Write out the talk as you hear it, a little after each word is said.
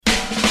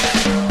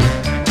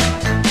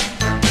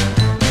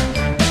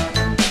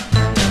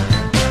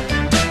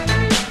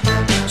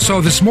So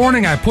this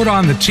morning I put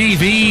on the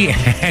TV,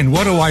 and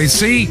what do I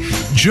see?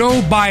 Joe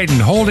Biden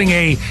holding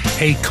a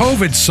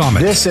COVID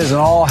summit. This is an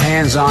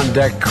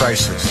all-hands-on-deck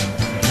crisis.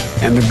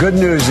 And the good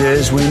news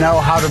is we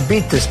know how to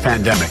beat this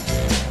pandemic.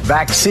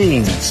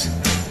 Vaccines,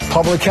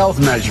 public health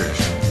measures,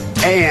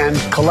 and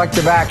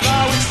collective action.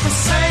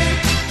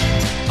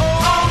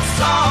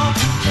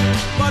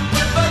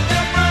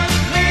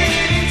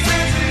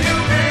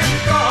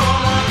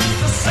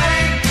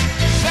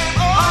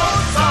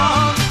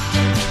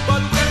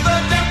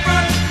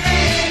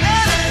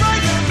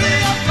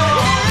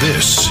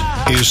 This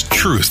is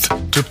Truth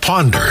to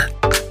Ponder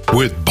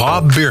with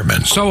Bob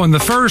Bierman. So in the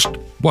first,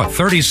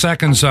 30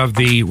 seconds of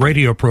the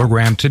radio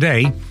program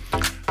today,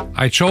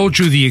 I told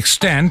you the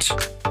extent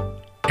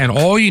and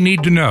all you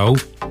need to know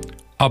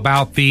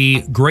about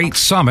the Great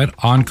Summit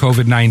on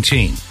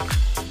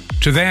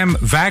COVID-19. To them,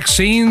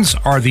 vaccines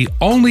are the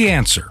only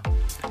answer,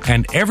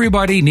 and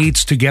everybody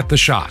needs to get the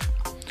shot.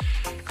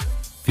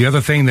 The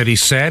other thing that he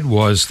said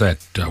was that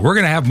we're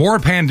going to have more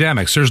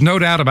pandemics. There's no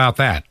doubt about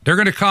that. They're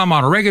going to come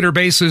on a regular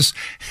basis,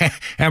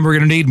 and we're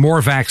going to need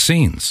more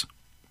vaccines.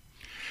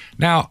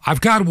 Now,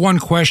 I've got one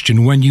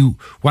question.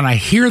 When I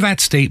hear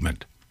that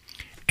statement,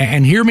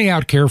 and hear me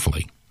out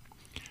carefully,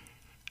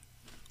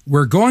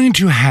 we're going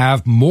to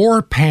have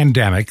more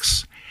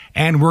pandemics,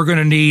 and we're going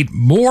to need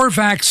more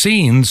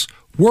vaccines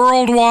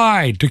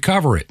worldwide to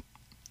cover it.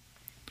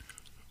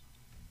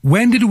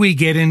 When did we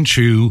get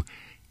into,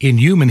 in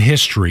human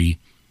history,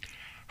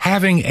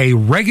 having a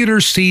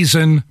regular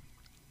season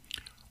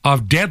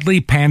of deadly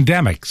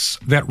pandemics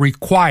that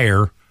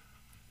require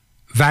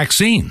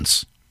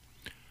vaccines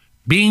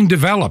being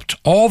developed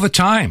all the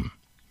time?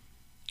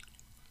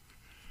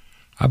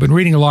 I've been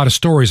reading a lot of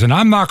stories, and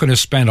I'm not going to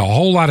spend a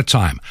whole lot of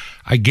time.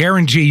 I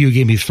guarantee you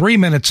give me 3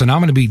 minutes, and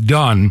I'm going to be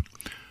done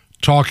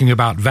talking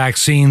about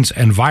vaccines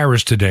and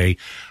virus today.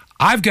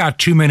 I've got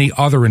too many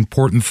other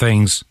important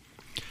things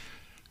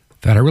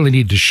that I really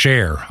need to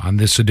share on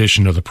this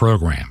edition of the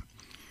program.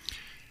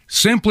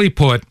 Simply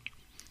put,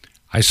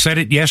 I said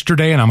it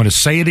yesterday, and I'm going to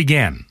say it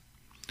again.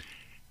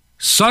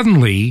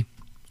 Suddenly,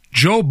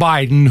 Joe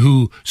Biden,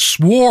 who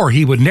swore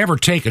he would never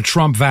take a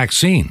Trump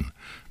vaccine,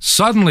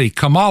 suddenly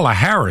Kamala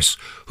Harris,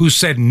 who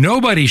said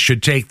nobody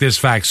should take this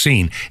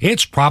vaccine,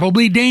 it's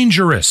probably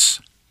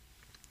dangerous.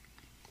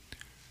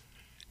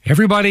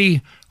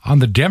 Everybody on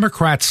the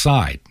Democrat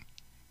side,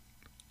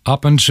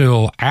 up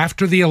until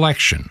after the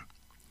election,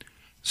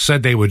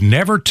 said they would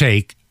never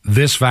take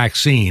this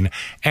vaccine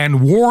and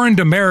warned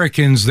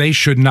Americans they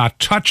should not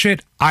touch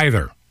it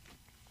either.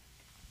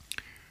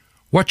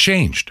 What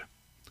changed?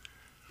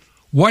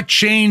 What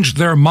changed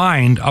their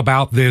mind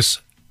about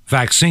this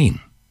vaccine?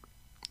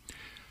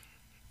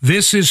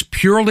 This is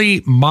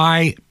purely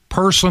my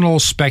personal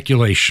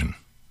speculation.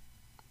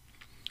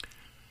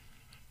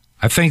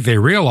 I think they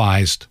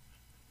realized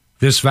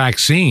this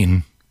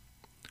vaccine,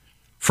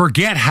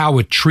 forget how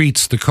it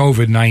treats the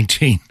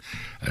COVID-19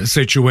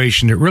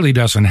 situation. It really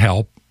doesn't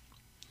help.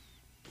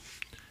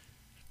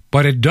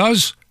 But it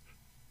does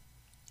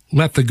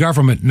let the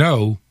government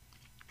know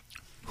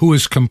who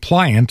is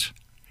compliant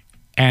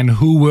and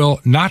who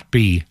will not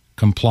be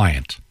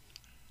compliant.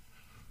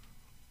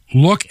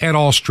 Look at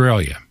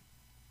Australia,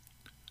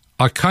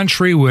 a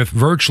country with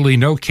virtually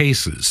no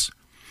cases,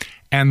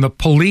 and the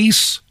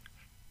police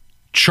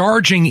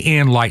charging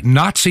in like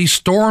Nazi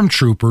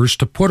stormtroopers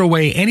to put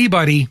away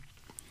anybody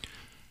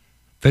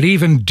that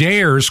even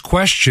dares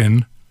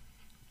question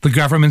the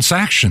government's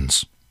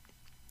actions.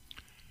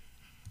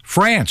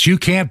 France, you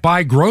can't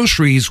buy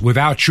groceries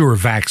without your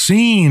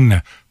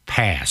vaccine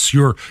pass,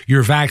 your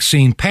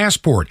vaccine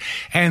passport.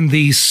 And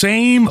the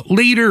same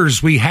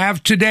leaders we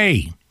have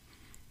today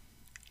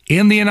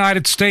in the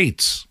United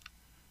States,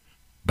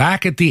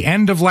 back at the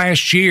end of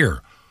last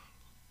year,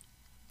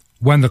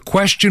 when the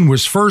question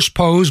was first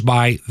posed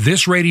by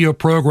this radio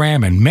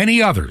program and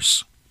many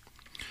others,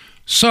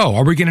 so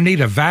are we going to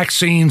need a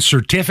vaccine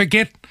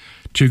certificate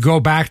to go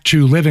back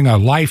to living a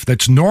life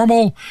that's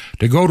normal,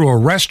 to go to a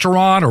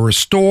restaurant or a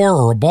store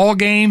or a ball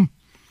game?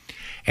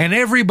 And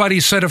everybody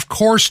said, of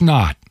course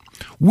not.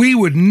 We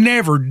would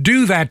never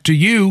do that to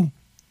you.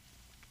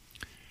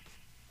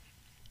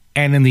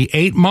 And in the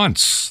 8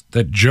 months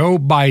that Joe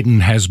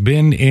Biden has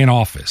been in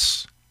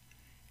office,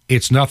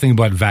 it's nothing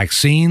but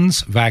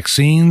vaccines,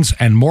 vaccines,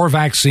 and more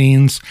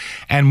vaccines,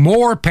 and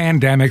more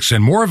pandemics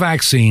and more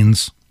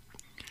vaccines.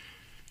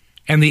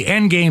 And the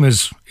end game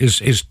is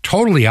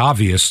totally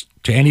obvious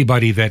to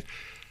anybody that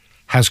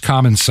has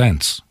common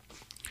sense.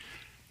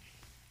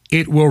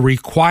 It will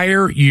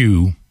require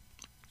you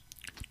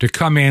to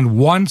come in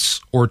once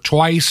or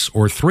twice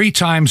or 3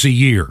 times a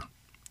year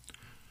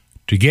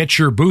to get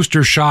your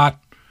booster shot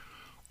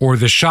or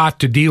the shot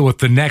to deal with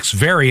the next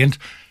variant,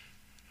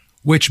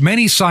 which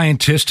many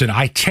scientists, and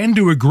I tend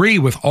to agree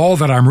with all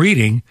that I'm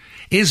reading,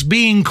 is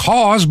being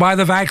caused by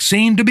the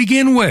vaccine to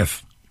begin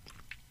with.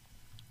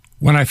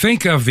 When I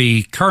think of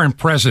the current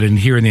president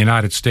here in the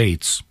United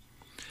States,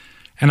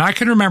 and I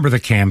can remember the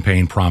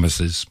campaign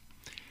promises,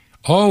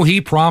 Oh, he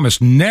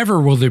promised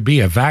never will there be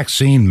a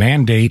vaccine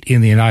mandate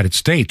in the United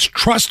States.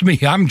 Trust me,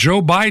 I'm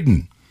Joe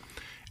Biden.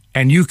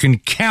 And you can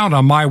count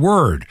on my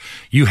word.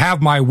 You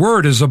have my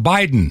word as a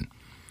Biden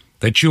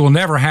that you will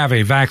never have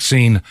a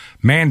vaccine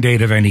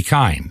mandate of any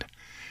kind.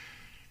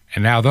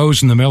 And now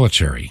those in the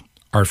military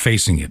are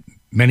facing it.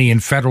 Many in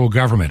federal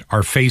government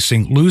are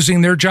facing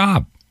losing their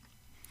job,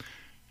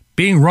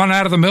 being run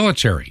out of the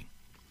military.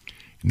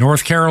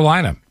 North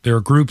Carolina, there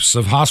are groups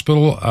of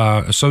hospital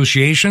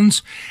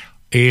associations.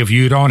 If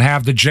you don't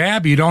have the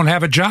jab, you don't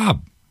have a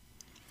job.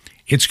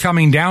 It's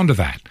coming down to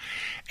that.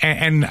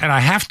 And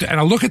I have to, and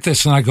I look at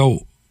this and I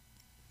go,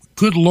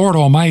 good Lord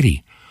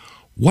Almighty,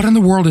 what in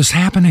the world is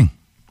happening?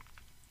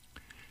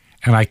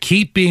 And I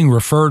keep being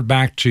referred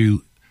back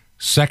to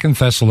 2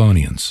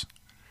 Thessalonians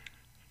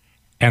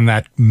and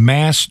that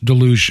mass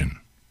delusion.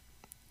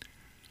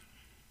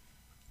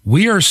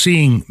 We are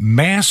seeing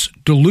mass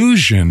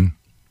delusion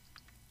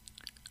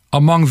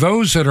among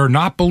those that are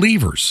not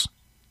believers.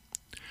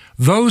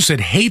 Those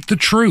that hate the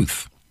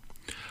truth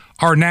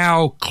are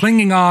now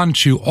clinging on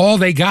to all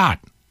they got.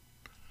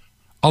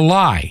 A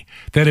lie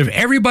that if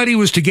everybody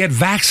was to get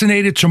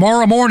vaccinated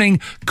tomorrow morning,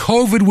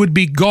 COVID would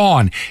be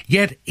gone.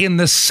 Yet in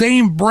the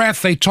same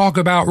breath, they talk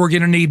about we're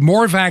going to need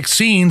more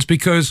vaccines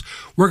because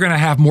we're going to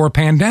have more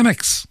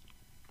pandemics.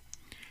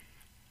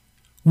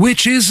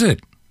 Which is it?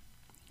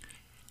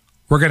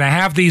 We're going to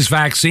have these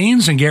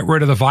vaccines and get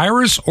rid of the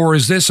virus, or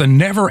is this a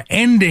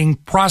never-ending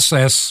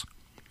process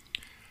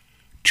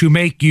to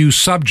make you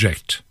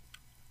subject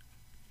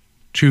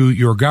to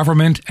your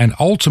government and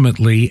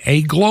ultimately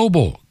a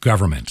global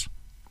government?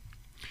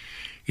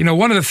 You know,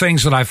 one of the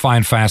things that I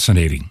find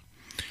fascinating,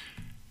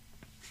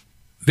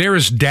 there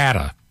is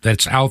data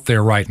that's out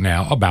there right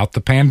now about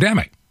the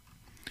pandemic.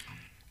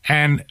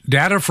 And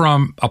data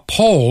from a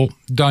poll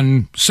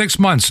done 6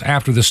 months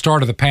after the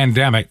start of the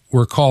pandemic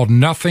were called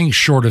nothing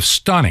short of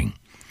stunning,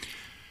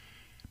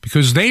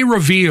 because they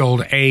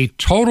revealed a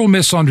total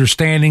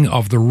misunderstanding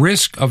of the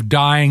risk of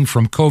dying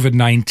from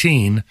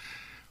COVID-19,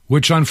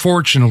 which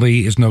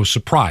unfortunately is no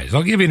surprise.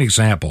 I'll give you an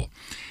example.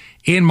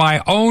 In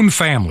my own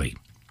family,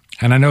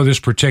 and I know this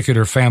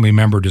particular family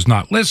member does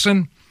not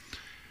listen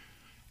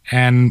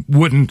and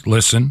wouldn't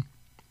listen,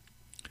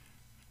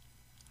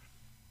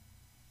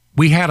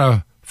 we had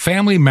a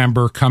family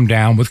member come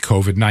down with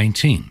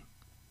COVID-19.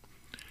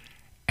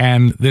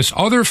 And this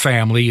other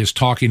family is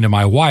talking to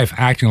my wife,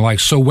 acting like,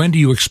 so when do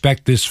you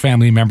expect this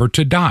family member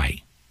to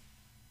die?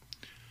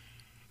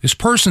 This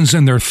person's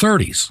in their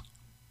 30s.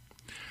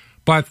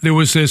 But there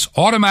was this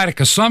automatic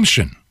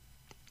assumption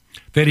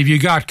that if you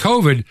got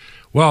COVID,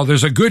 well,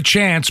 there's a good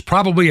chance,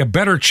 probably a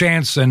better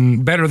chance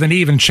and better than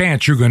even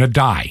chance you're going to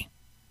die.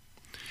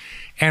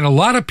 And a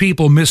lot of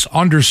people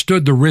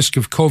misunderstood the risk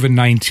of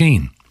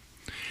COVID-19.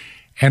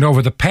 And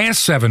over the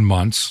past 7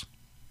 months,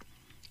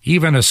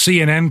 even a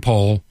CNN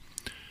poll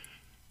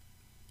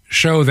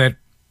show that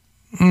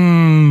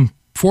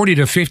 40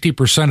 to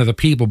 50% of the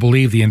people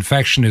believe the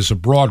infection is a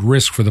broad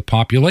risk for the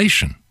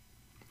population.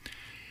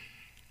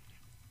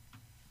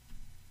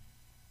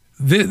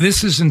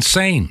 This is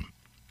insane.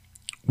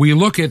 We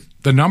look at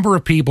the number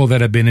of people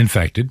that have been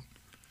infected,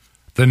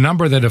 the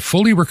number that have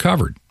fully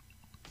recovered,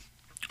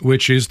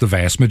 which is the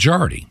vast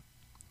majority.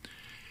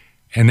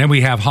 And then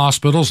we have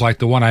hospitals like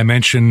the one I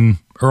mentioned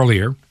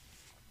earlier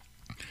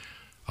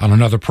on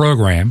another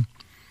program,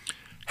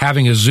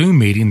 having a Zoom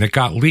meeting that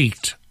got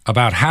leaked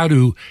about how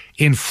to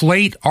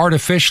inflate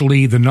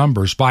artificially the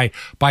numbers by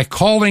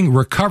calling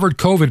recovered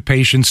COVID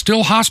patients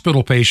still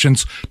hospital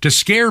patients to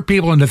scare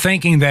people into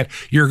thinking that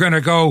you're going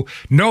to go,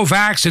 no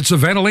vax, it's a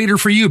ventilator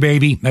for you,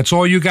 baby. That's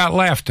all you got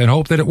left, and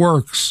hope that it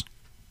works.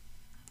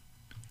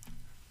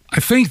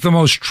 I think the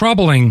most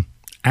troubling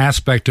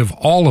aspect of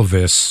all of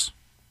this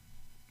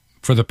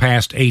for the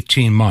past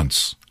 18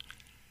 months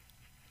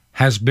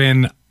has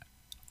been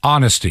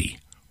honesty,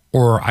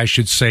 or I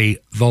should say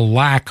the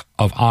lack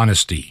of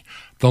honesty,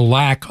 the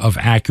lack of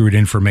accurate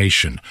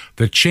information,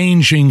 the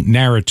changing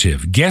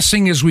narrative,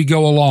 guessing as we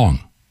go along.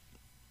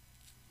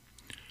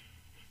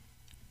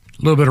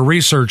 A little bit of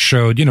research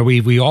showed,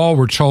 we all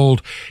were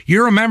told,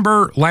 you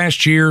remember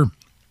last year,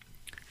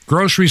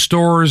 grocery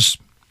stores,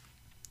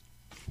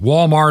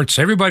 Walmarts,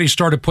 everybody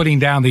started putting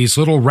down these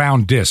little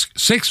round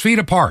discs, 6 feet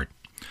apart.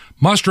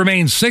 Must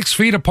remain 6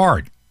 feet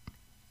apart,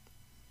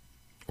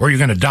 or you're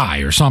going to die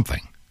or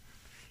something.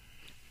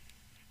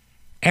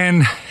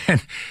 And a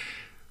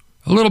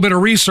little bit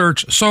of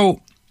research.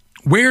 So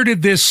where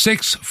did this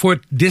 6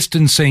 foot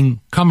distancing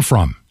come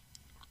from?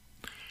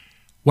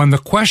 When the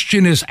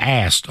question is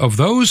asked of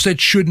those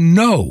that should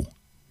know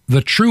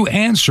the true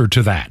answer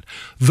to that,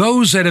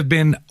 those that have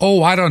been,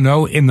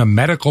 in the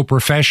medical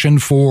profession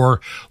for,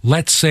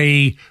 let's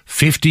say,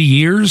 50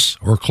 years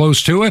or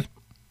close to it,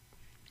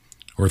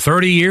 or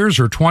 30 years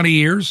or 20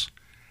 years,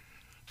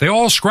 they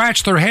all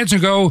scratch their heads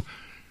and go,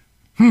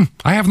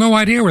 I have no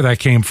idea where that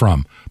came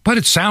from, but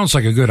it sounds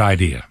like a good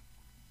idea.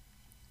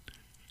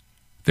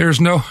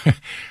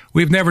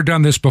 We've never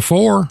done this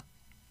before.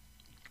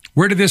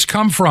 Where did this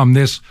come from?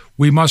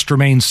 We must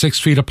remain 6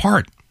 feet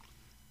apart.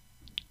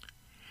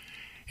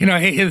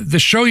 To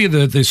show you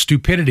the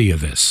stupidity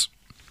of this,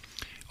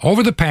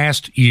 over the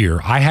past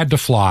year, I had to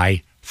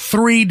fly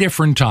 3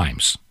 different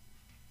times.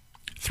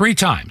 3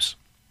 times.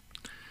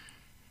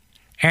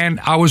 And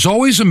I was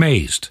always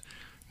amazed.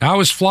 Now, I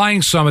was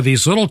flying some of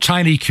these little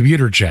tiny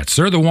commuter jets.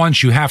 They're the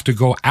ones you have to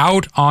go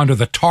out onto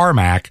the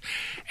tarmac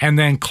and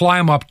then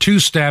climb up 2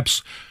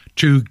 steps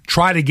to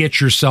try to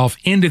get yourself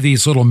into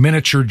these little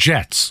miniature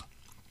jets.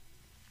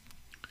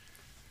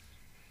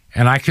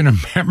 And I can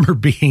remember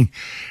being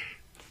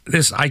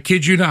this, I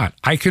kid you not,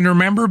 I can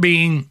remember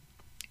being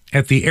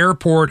at the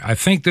airport. I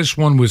think this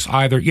one was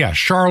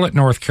Charlotte,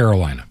 North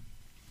Carolina.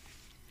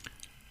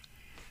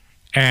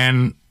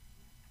 And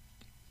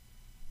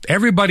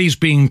everybody's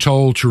being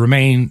told to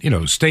remain,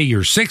 stay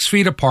your 6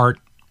 feet apart,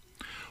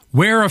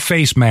 wear a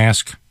face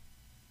mask,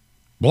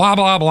 blah,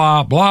 blah,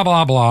 blah, blah,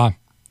 blah, blah.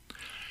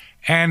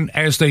 And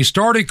as they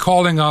started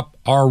calling up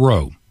our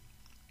row,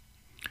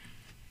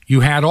 you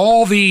had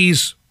all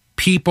these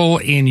people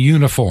in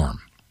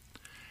uniform,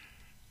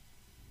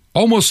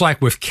 almost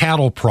like with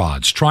cattle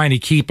prods, trying to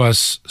keep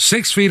us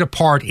 6 feet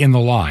apart in the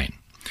line.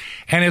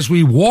 And as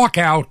we walk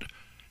out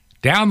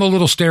down the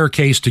little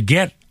staircase to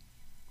get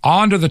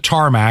onto the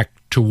tarmac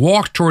to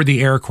walk toward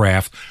the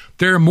aircraft,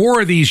 there are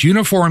more of these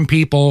uniformed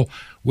people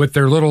with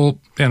their little,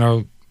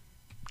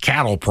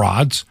 cattle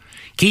prods.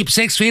 Keep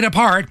 6 feet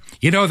apart.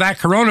 That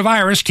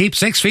coronavirus, keep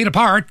 6 feet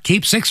apart,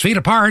 keep 6 feet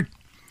apart.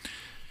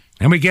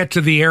 And we get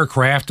to the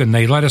aircraft and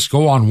they let us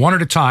go on one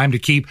at a time to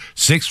keep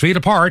 6 feet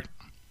apart.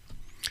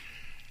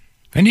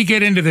 Then you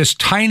get into this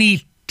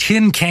tiny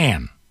tin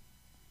can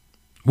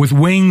with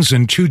wings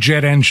and 2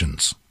 jet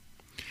engines.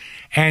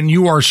 And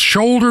you are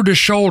shoulder to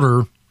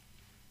shoulder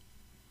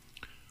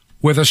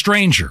with a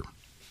stranger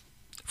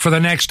for the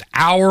next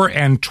hour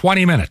and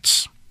 20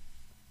 minutes.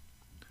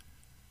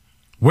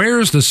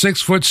 Where's the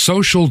 6-foot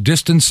social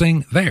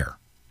distancing there?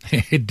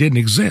 It didn't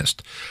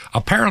exist.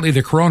 Apparently,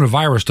 the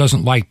coronavirus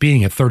doesn't like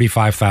being at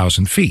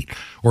 35,000 feet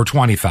or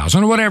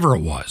 20,000 or whatever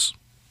it was.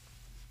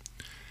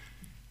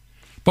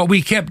 But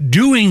we kept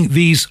doing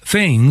these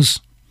things,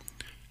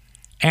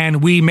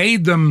 and we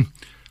made them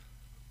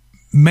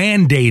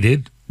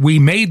mandated. We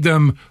made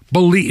them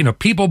believe,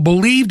 people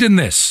believed in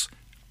this.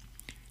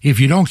 If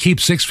you don't keep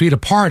 6 feet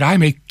apart, I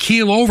may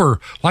keel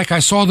over like I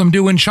saw them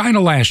do in China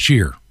last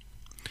year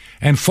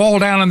and fall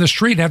down on the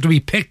street and have to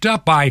be picked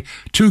up by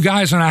 2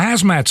 guys in a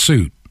hazmat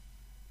suit.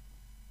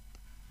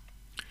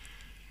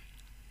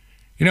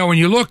 When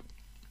you look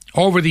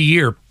over the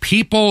year,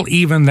 people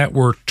even that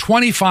were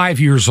 25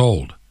 years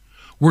old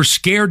were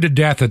scared to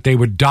death that they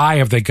would die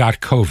if they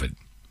got COVID,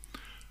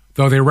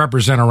 though they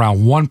represent around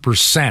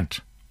 1%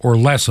 or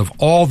less of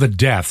all the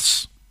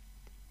deaths.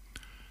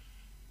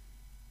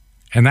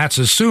 And that's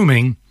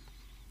assuming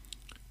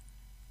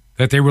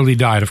that they really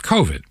died of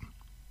COVID,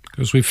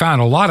 because we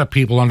found a lot of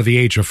people under the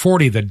age of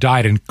 40 that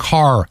died in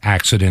car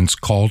accidents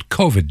called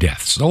COVID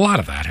deaths. A lot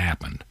of that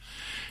happened.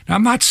 Now,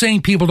 I'm not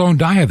saying people don't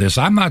die of this.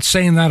 I'm not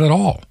saying that at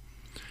all.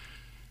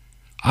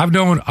 I've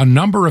known a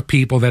number of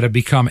people that have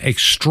become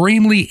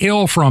extremely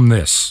ill from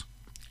this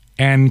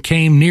and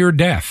came near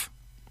death.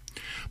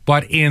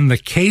 But in the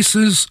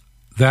cases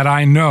that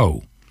I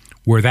know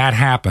where that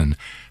happened,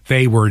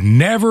 they were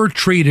never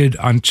treated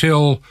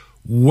until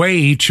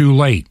way too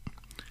late.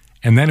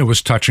 And then it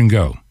was touch and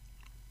go.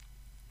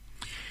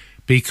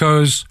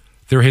 Because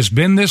there has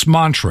been this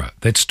mantra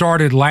that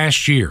started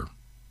last year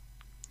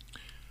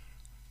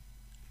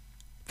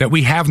that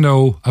we have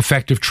no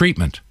effective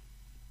treatment.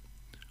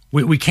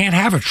 We can't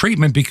have a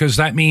treatment because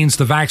that means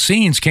the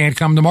vaccines can't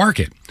come to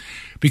market.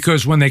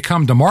 Because when they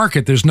come to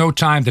market, there's no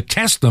time to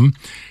test them,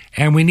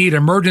 and we need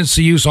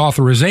emergency use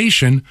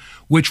authorization,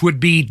 which would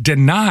be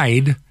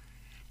denied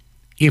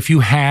if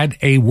you had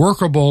a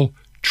workable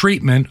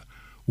treatment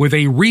with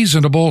a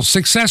reasonable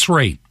success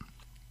rate.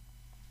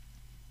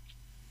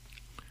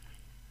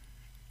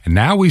 And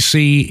now we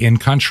see in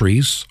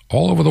countries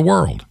all over the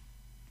world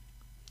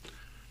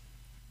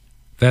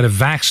that have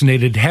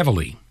vaccinated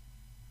heavily,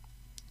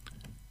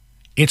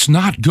 it's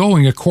not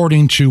going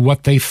according to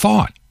what they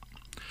thought.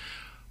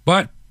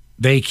 But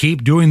they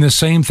keep doing the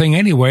same thing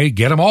anyway.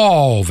 Get them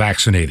all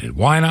vaccinated.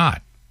 Why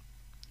not?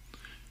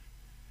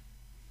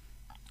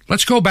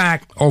 Let's go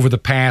back over the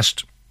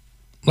past,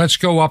 let's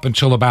go up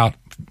until about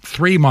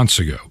 4 months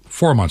ago.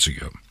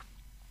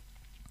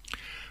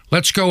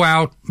 Let's go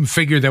out and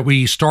figure that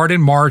we start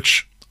in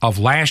March of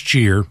last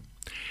year,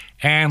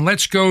 and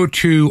let's go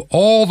to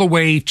all the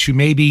way to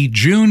maybe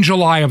June,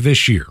 July of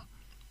this year.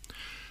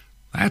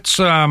 That's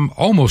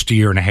almost a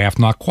year and a half,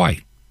 not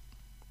quite.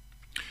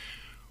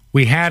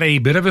 We had a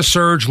bit of a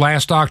surge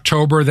last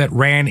October that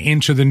ran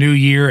into the new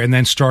year and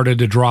then started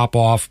to drop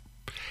off,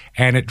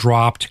 and it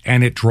dropped,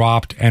 and it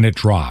dropped, and it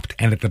dropped.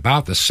 And at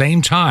about the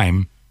same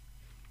time,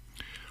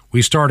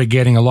 we started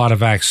getting a lot of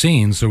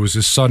vaccines. There was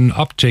this sudden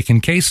uptick in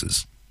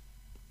cases.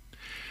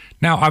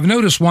 Now, I've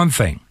noticed one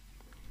thing.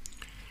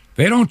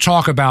 They don't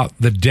talk about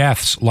the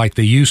deaths like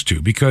they used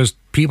to because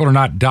people are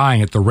not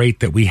dying at the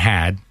rate that we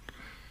had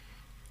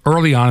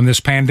early on in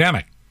this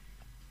pandemic.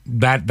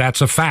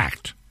 That's a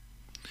fact.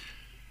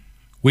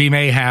 we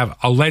may have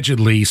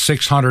allegedly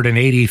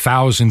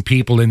 680,000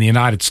 people in the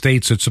United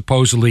States that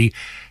supposedly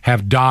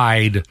have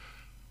died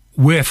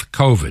with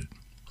COVID,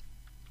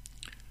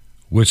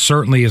 which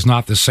certainly is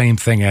not the same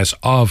thing as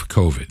of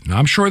COVID. Now,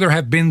 I'm sure there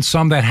have been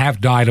some that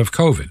have died of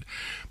COVID,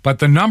 but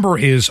the number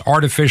is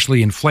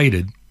artificially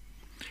inflated,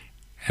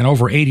 and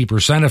over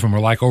 80% of them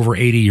are like over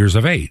 80 years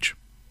of age.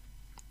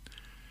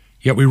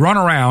 Yet we run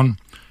around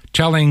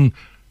telling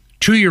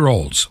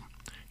 2-year-olds,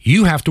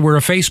 you have to wear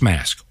a face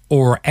mask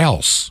or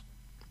else.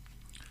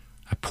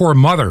 A poor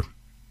mother,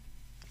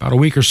 about a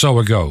week or so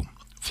ago,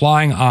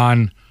 flying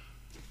on,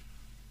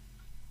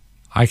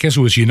 I guess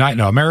it was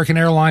American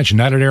Airlines,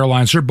 United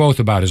Airlines, they're both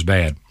about as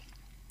bad.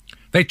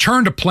 They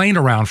turned a plane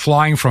around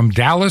flying from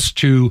Dallas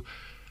to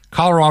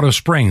Colorado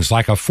Springs,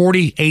 like a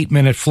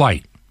 48-minute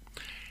flight.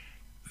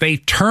 They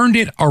turned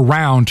it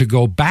around to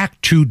go back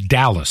to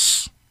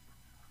Dallas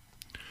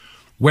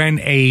when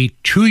a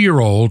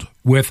 2-year-old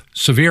with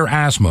severe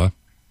asthma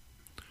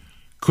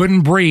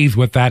couldn't breathe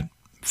with that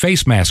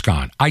face mask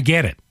on. I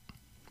get it.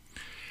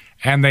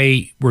 And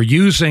they were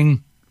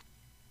using,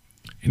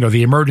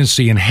 the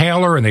emergency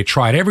inhaler, and they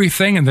tried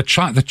everything, and the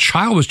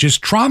child was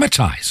just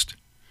traumatized.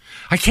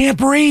 I can't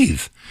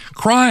breathe,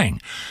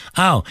 crying.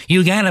 Oh,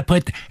 you gotta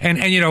put,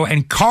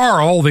 and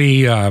Carl,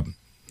 the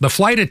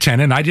flight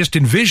attendant, I just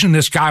envisioned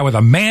this guy with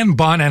a man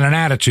bun and an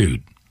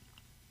attitude.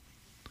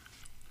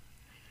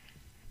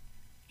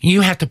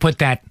 You have to put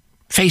that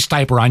face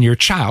diaper on your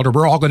child or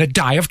we're all going to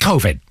die of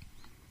COVID.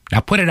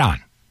 Now put it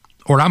on,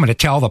 or I'm going to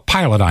tell the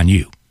pilot on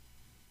you.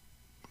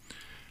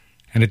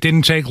 And it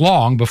didn't take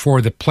long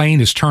before the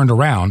plane is turned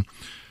around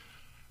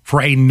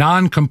for a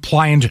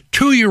non-compliant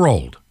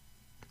 2-year-old.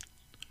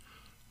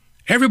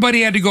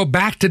 Everybody had to go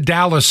back to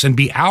Dallas and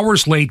be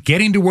hours late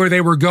getting to where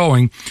they were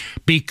going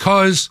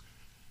because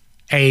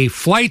a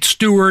flight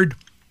steward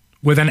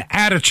with an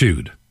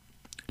attitude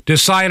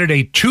decided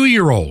a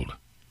 2-year-old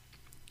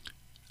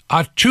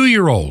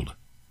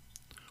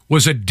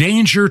was a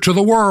danger to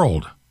the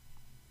world.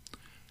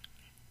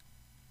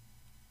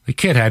 The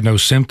kid had no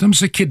symptoms.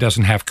 The kid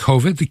doesn't have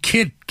COVID. The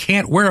kid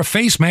can't wear a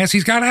face mask.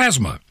 He's got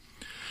asthma.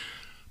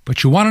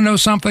 But you want to know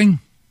something?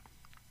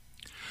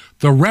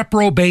 The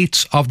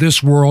reprobates of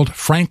this world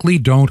frankly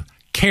don't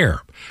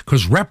care,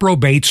 because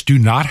reprobates do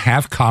not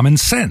have common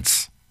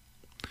sense.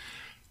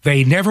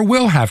 They never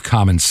will have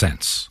common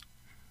sense.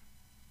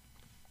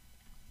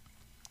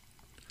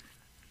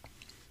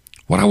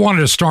 What I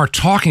wanted to start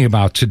talking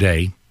about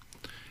today,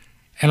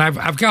 and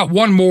I've got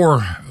one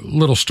more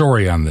little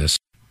story on this.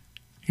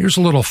 Here's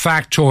a little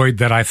factoid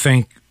that I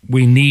think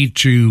we need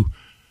to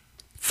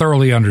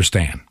thoroughly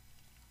understand.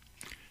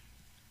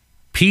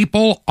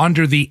 People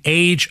under the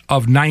age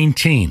of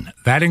 19,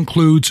 that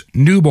includes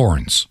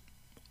newborns,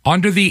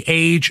 under the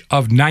age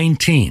of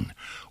 19,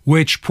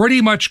 which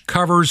pretty much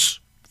covers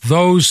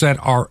those that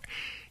are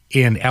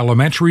in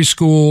elementary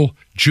school,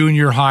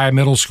 junior high,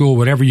 middle school,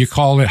 whatever you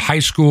call it, high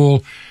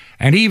school,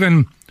 and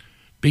even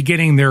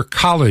beginning their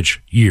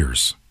college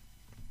years.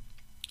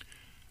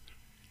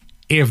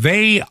 If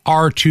they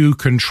are to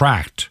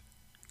contract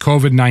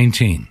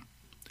COVID-19,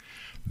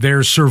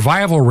 their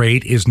survival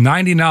rate is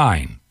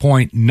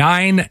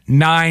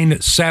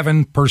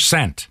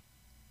 99.997%.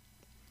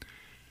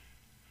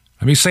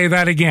 Let me say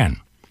that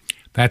again.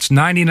 That's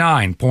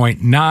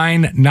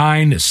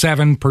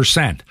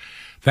 99.997%.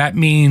 That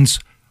means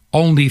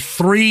only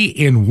 3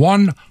 in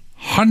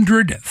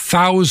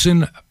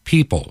 100,000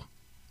 people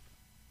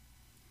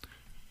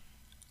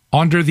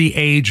under the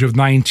age of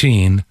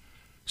 19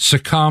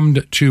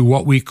 succumbed to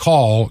what we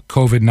call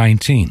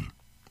COVID-19.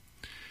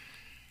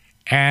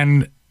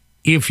 And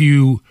if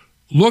you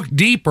look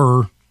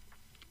deeper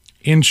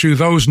into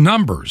those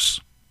numbers,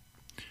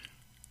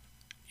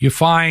 you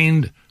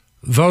find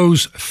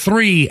those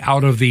 3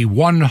 out of the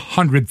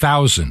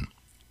 100,000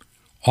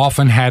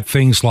 often had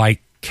things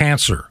like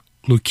cancer,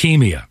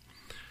 leukemia,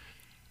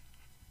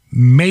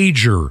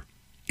 major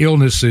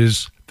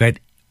illnesses that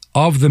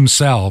of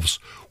themselves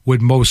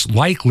would most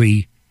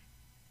likely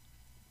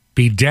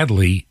be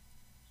deadly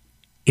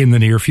in the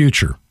near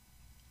future.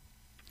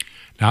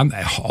 Now,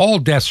 all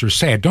deaths are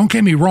sad. Don't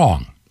get me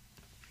wrong.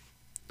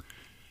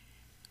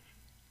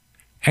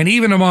 And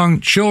even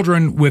among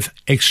children with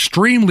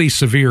extremely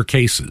severe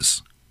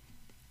cases,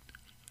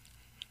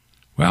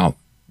 well,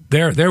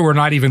 there were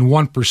not even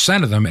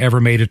 1% of them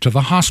ever made it to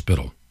the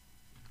hospital.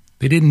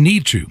 They didn't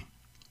need to.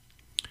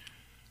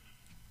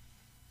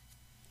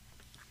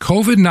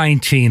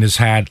 COVID-19 has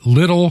had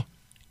little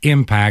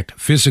impact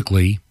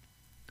physically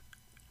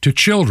to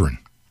children.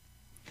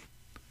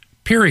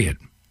 Period.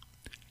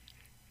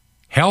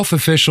 Health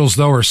officials,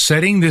 though, are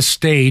setting this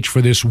stage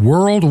for this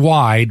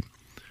worldwide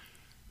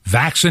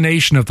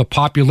vaccination of the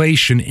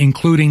population,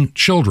 including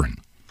children.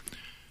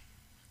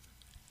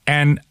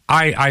 And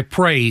I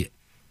pray,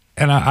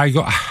 and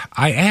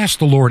I ask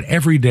the Lord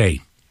every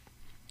day,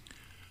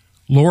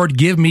 Lord,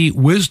 give me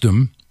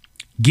wisdom,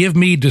 give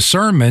me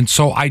discernment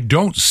so I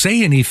don't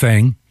say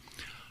anything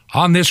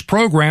on this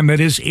program that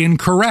is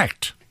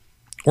incorrect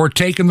or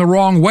taken the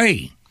wrong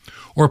way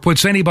or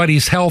puts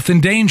anybody's health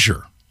in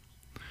danger.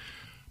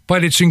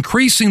 But it's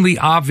increasingly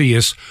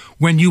obvious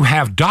when you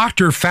have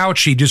Dr.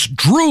 Fauci just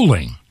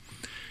drooling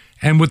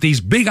and with these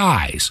big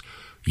eyes.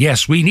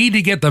 Yes, we need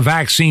to get the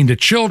vaccine to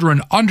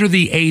children under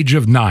the age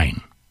of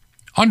 9,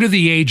 under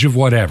the age of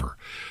whatever,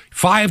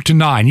 5 to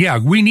 9. Yeah,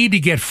 we need to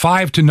get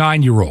 5 to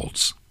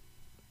 9-year-olds.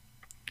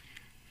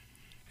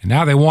 And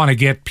now they want to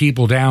get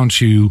people down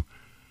to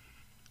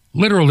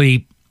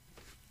literally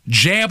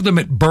jab them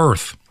at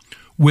birth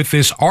with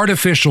this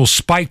artificial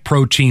spike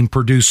protein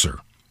producer.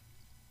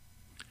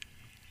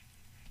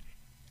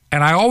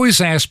 And I always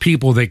ask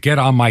people that get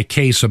on my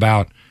case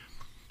about,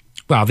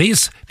 well,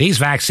 these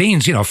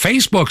vaccines,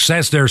 Facebook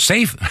says they're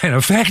safe and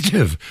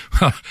effective.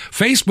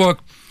 Facebook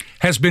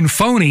has been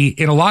phony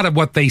in a lot of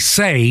what they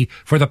say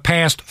for the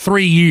past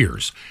 3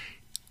 years.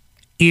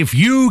 If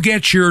you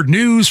get your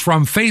news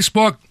from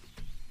Facebook,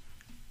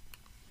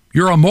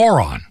 you're a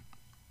moron.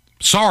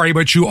 Sorry,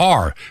 but you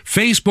are.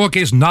 Facebook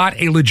is not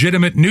a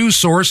legitimate news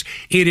source.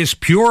 It is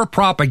pure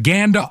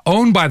propaganda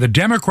owned by the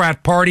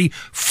Democrat Party,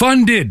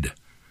 funded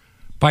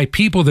by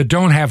people that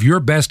don't have your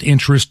best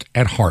interest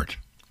at heart.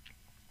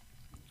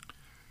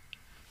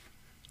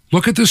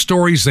 Look at the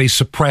stories they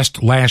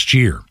suppressed last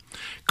year,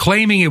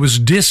 claiming it was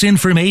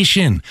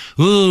disinformation.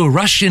 Ooh,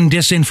 Russian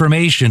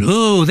disinformation.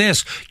 Ooh,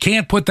 this.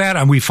 Can't put that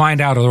on. We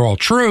find out they're all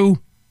true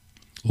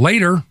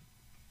later.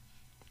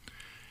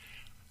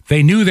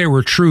 They knew they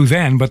were true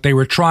then, but they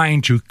were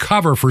trying to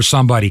cover for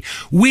somebody.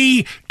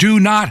 We do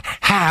not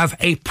have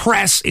a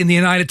press in the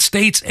United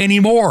States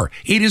anymore.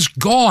 It is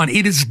gone.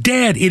 It is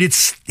dead.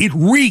 It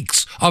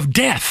reeks of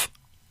death.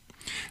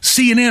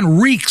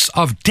 CNN reeks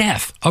of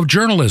death of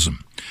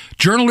journalism.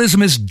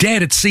 Journalism is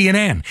dead at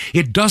CNN.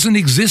 It doesn't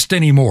exist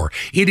anymore.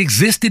 It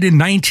existed in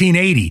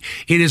 1980.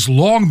 It has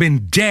long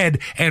been dead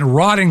and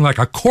rotting like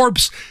a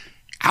corpse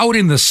out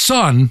in the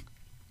sun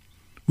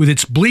with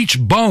its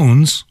bleached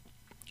bones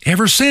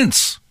ever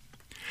since.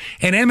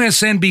 And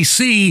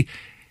MSNBC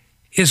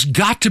has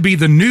got to be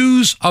the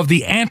news of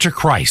the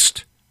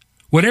Antichrist.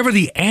 Whatever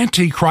the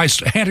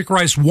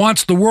Antichrist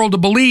wants the world to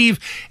believe,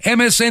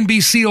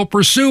 MSNBC will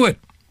pursue it.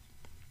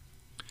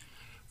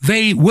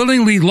 They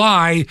willingly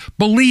lie,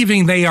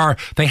 believing they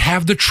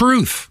have the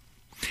truth.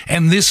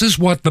 And this is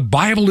what the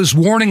Bible is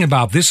warning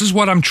about. This is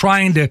what I'm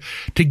trying to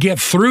get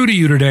through to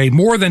you today,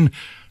 more than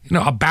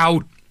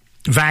about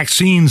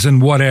vaccines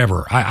and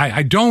whatever.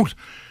 I don't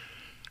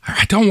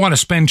want to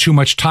spend too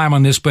much time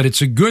on this, but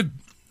it's a good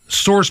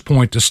source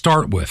point to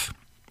start with.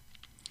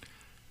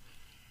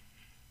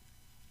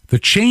 The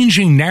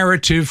changing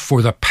narrative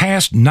for the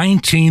past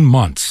 19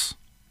 months.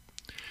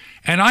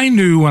 And I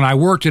knew when I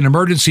worked in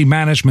emergency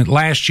management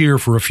last year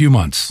for a few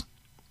months,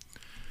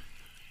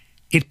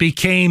 it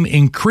became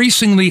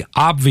increasingly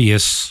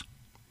obvious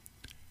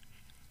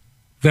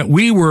that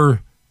we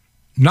were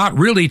not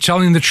really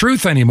telling the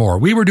truth anymore.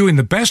 We were doing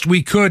the best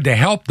we could to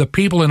help the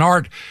people in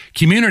our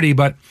community,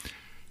 but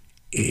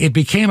it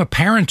became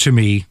apparent to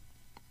me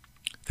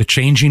the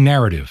changing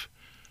narrative,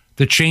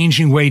 the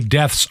changing way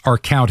deaths are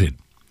counted,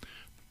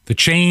 the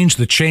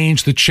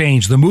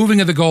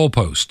moving of the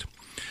goalpost.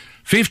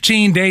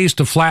 15 days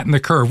to flatten the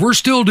curve. We're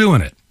still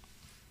doing it.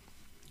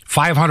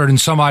 500 and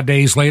some odd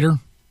days later.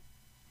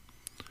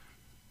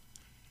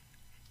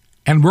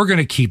 And we're going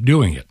to keep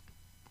doing it.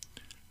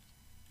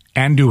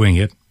 And doing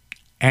it.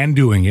 And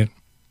doing it.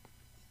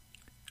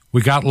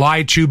 We got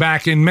lied to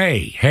back in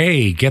May.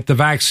 Hey, get the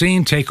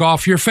vaccine, take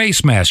off your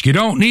face mask. You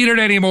don't need it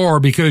anymore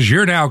because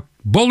you're now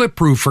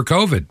bulletproof for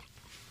COVID.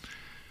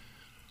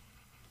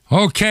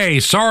 Okay,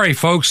 sorry,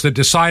 folks that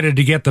decided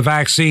to get the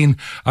vaccine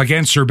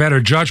against their better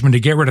judgment to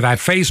get rid of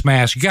that face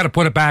mask. You got to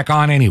put it back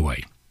on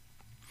anyway.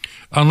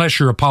 Unless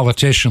you're a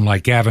politician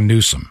like Gavin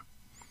Newsom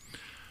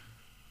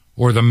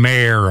or the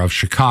mayor of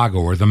Chicago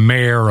or the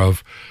mayor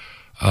of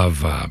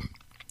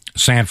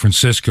San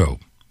Francisco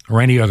or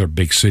any other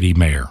big city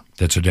mayor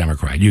that's a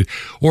Democrat.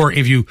 Or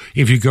if you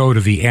go to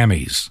the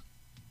Emmys,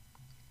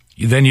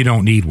 then you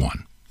don't need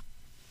one.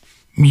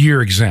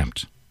 You're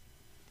exempt.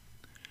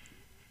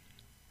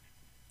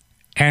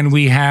 And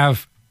we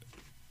have,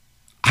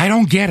 I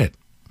don't get it.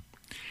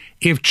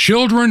 If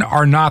children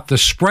are not the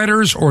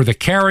spreaders or the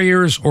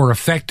carriers or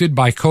affected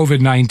by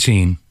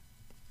COVID-19,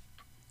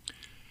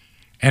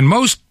 and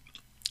most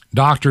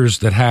doctors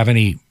that have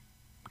any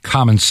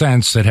common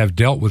sense that have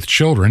dealt with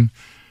children,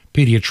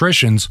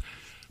 pediatricians,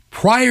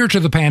 prior to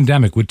the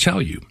pandemic would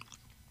tell you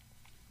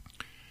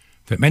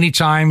that many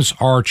times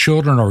our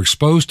children are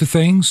exposed to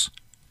things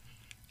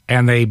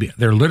and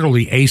they're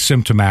literally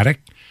asymptomatic.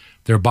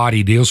 Their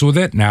body deals with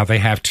it. Now they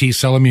have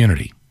T-cell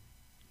immunity.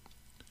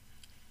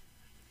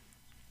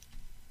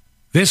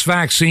 This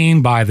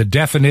vaccine, by the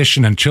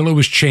definition, until it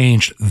was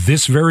changed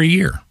this very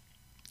year,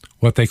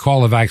 what they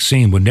call a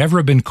vaccine would never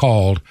have been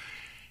called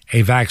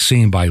a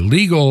vaccine by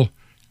legal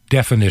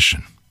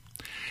definition.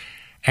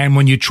 And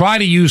when you try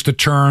to use the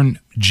term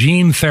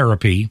gene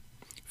therapy,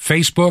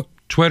 Facebook,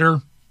 Twitter,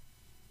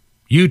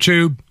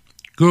 YouTube,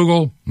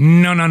 Google,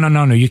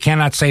 no, you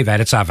cannot say that.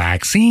 It's a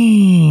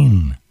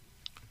vaccine.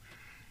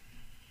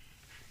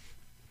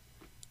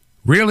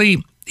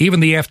 Really, even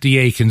the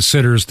FDA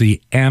considers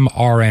the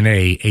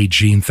mRNA a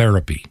gene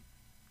therapy.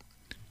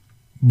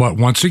 But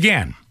once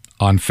again,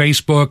 on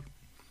Facebook,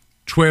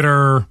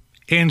 Twitter,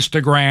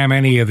 Instagram,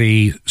 any of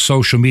the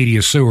social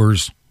media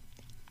sewers,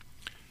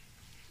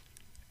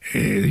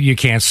 you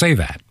can't say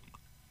that,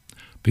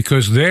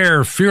 because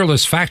their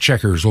fearless fact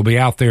checkers will be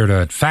out there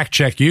to fact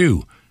check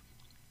you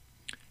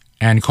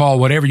and call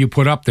whatever you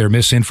put up there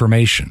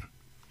misinformation.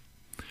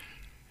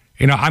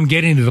 You know, I'm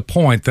getting to the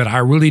point that I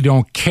really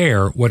don't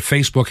care what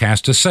Facebook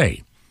has to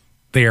say.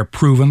 They are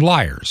proven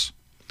liars.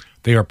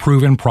 They are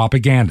proven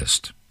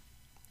propagandists.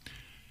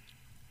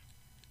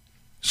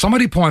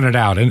 Somebody pointed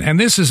out, and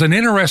this is an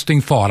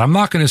interesting thought. I'm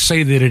not going to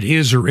say that it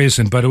is or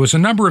isn't, but it was a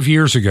number of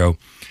years ago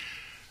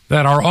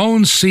that our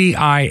own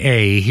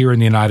CIA here in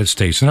the United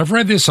States, and I've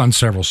read this on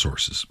several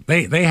sources,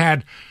 they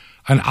had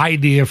an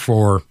idea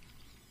for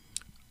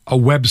a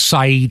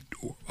website,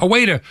 a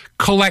way to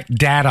collect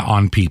data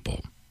on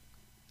people.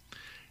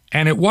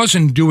 And it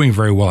wasn't doing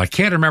very well. I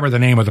can't remember the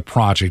name of the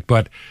project,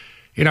 but,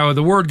 you know,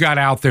 the word got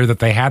out there that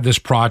they had this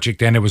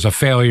project and it was a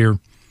failure.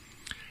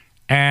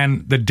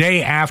 And the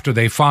day after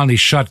they finally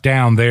shut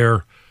down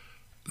their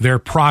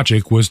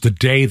project was the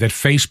day that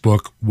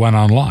Facebook went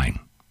online.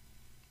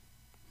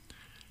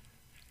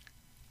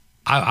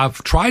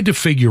 I've tried to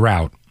figure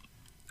out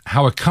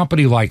how a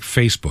company like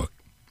Facebook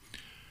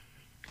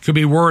could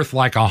be worth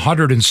like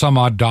 $100 and some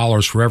odd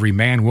for every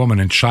man, woman,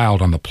 and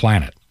child on the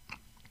planet.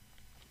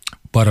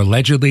 But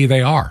allegedly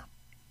they are.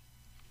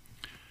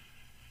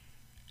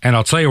 And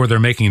I'll tell you where they're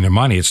making their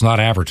money. It's not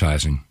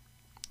advertising.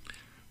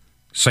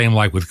 Same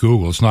like with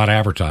Google. It's not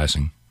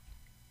advertising.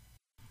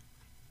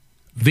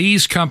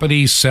 These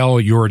companies sell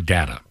your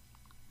data.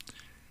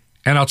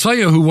 And I'll tell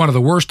you who one of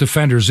the worst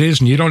offenders is,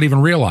 and you don't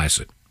even realize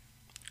it.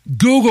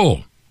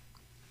 Google.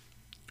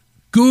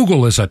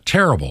 Google is a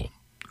terrible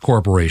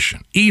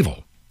corporation.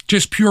 Evil.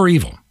 Just pure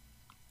evil.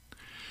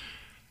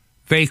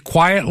 They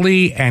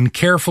quietly and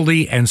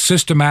carefully and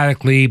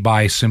systematically,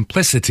 by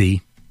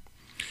simplicity,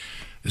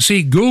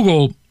 see,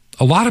 Google,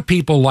 a lot of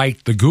people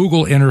like the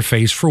Google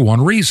interface for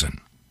one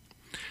reason.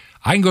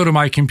 I can go to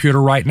my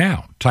computer right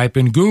now, type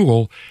in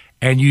Google,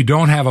 and you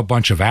don't have a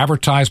bunch of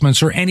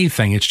advertisements or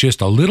anything. It's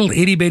just a little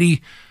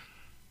itty-bitty,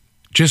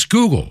 just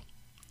Google.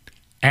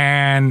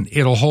 And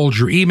it'll hold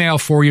your email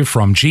for you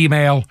from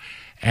Gmail,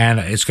 and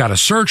it's got a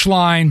search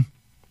line,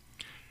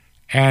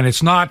 and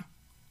it's not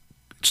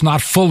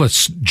full of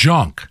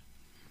junk.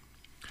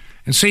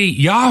 And see,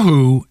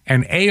 Yahoo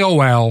and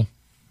AOL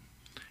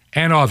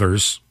and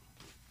others,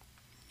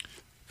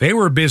 they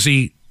were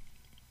busy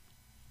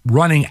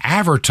running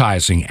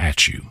advertising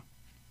at you.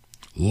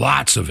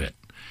 Lots of it.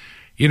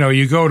 You know,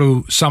 you go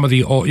to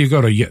you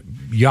go to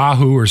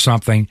Yahoo or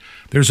something,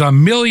 there's a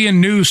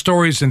million news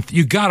stories, and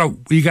you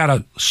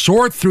gotta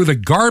sort through the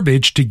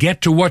garbage to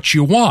get to what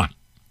you want.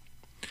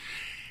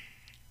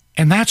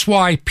 And that's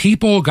why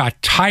people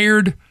got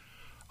tired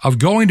of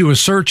going to a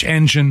search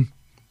engine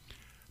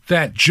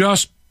that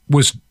just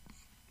was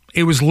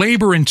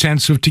labor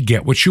intensive to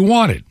get what you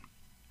wanted.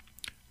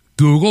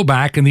 Google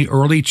back in the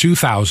early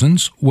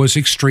 2000s was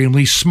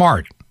extremely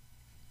smart.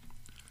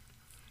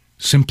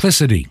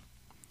 Simplicity.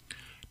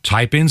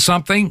 Type in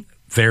something,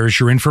 there's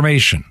your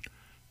information.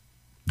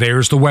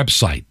 There's the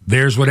website.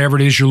 There's whatever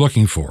it is you're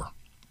looking for.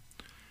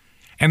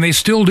 And they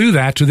still do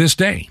that to this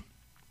day.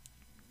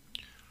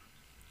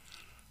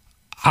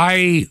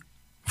 I,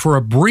 for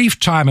a brief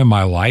time in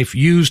my life,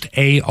 used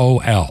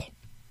AOL,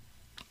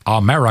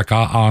 America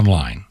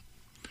Online.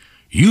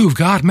 You've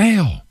got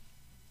mail.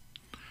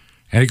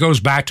 And it goes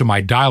back to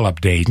my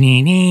dial-up days.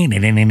 You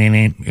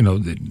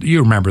know, you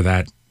remember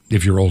that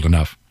if you're old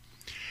enough.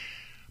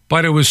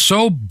 But it was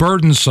so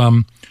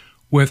burdensome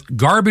with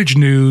garbage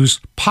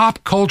news,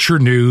 pop culture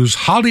news,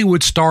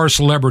 Hollywood star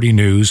celebrity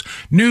news,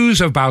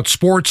 news about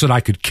sports that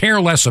I could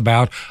care less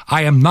about.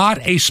 I am not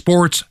a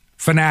sports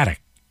fanatic.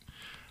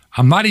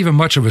 I'm not even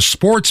much of a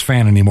sports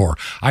fan anymore.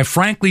 I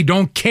frankly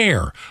don't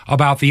care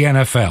about the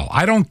NFL.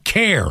 I don't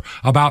care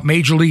about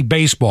Major League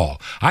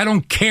Baseball. I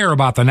don't care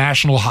about the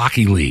National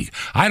Hockey League.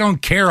 I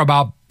don't care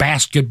about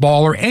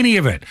basketball or any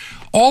of it.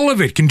 All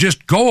of it can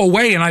just go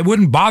away and it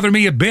wouldn't bother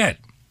me a bit.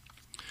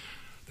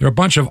 They're a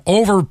bunch of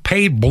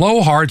overpaid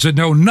blowhards that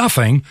know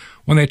nothing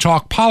when they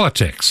talk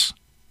politics.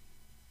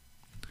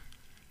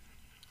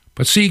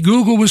 But see,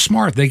 Google was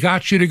smart. They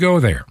got you to go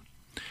there.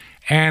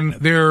 And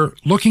they're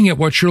looking at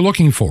what you're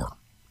looking for.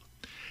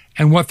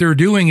 And what they're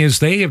doing is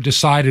they have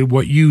decided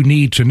what you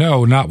need to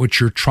know, not what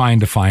you're trying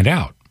to find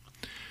out.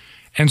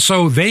 And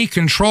so they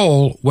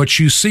control what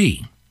you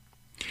see.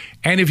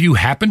 And if you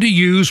happen to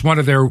use one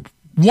of their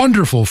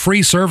wonderful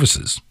free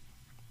services,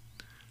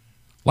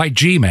 like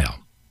Gmail,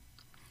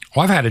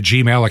 well, I've had a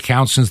Gmail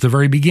account since the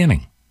very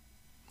beginning.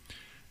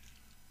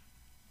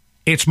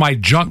 It's my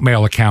junk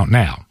mail account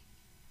now.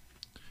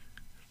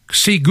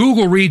 See,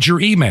 Google reads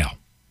your email.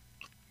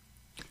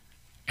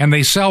 And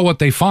they sell what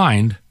they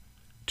find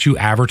to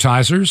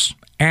advertisers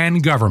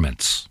and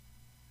governments.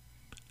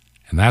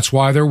 And that's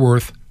why they're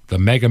worth the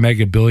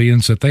mega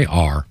billions that they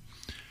are,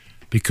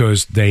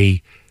 because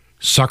they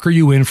sucker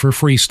you in for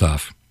free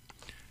stuff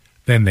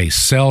then they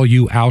sell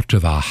you out to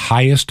the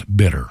highest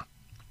bidder.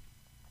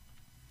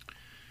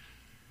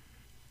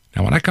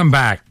 Now, when I come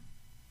back,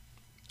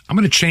 I'm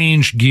going to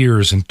change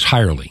gears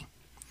entirely.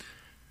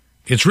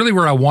 It's really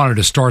where I wanted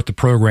to start the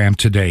program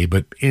today,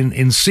 but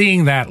in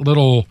seeing that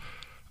little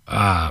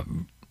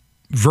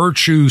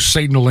virtue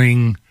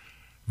signaling,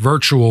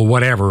 virtual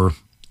whatever,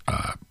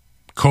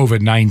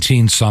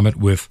 COVID-19 summit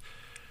with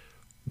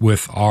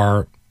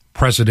our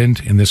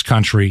president in this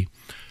country,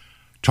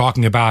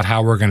 talking about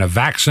how we're going to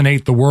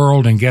vaccinate the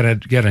world and get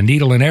a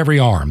needle in every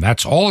arm.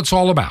 That's all it's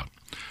all about.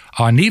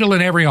 A needle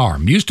in every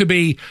arm. Used to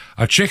be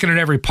a chicken in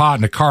every pot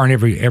and a car in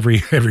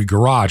every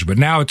garage, but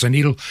now it's a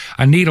needle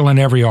in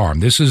every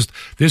arm. This is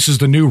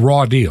the new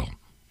raw deal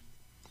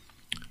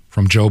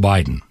from Joe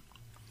Biden.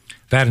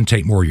 That and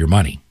take more of your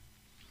money.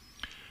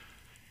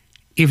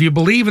 If you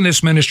believe in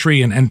this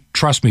ministry, and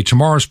trust me,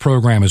 tomorrow's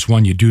program is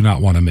one you do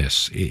not want to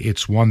miss.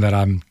 It's one that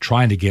I'm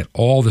trying to get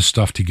all the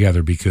stuff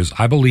together because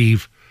I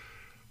believe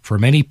for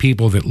many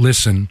people that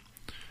listen,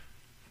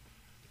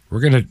 we're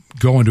going to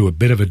go into a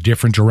bit of a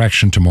different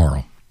direction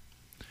tomorrow,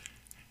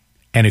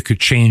 and it could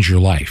change your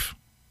life.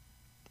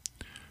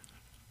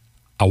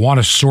 I want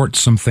to sort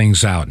some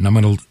things out, and I'm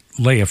going to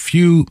lay a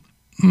few,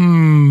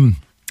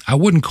 I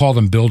wouldn't call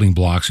them building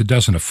blocks. It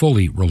doesn't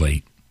fully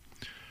relate.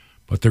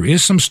 But there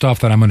is some stuff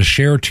that I'm going to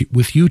share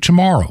with you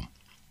tomorrow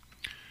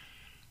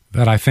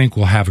that I think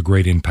will have a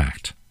great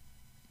impact.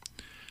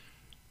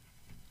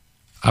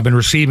 I've been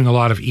receiving a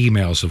lot of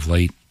emails of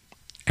late,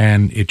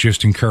 and it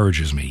just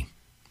encourages me.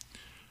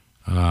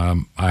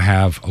 I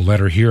have a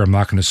letter here. I'm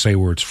not going to say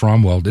where it's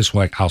from. Well, this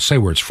way, I'll say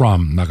where it's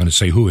from. I'm not going to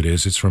say who it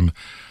is. It's from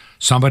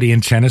somebody in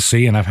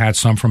Tennessee, and I've had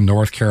some from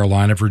North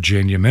Carolina,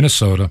 Virginia,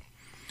 Minnesota,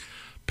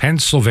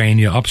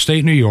 Pennsylvania,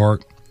 upstate New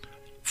York,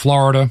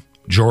 Florida,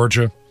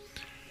 Georgia,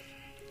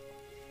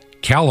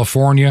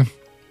 California,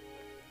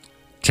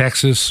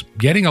 Texas,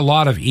 getting a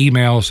lot of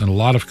emails and a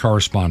lot of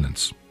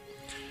correspondence.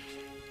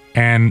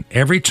 And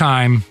every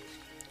time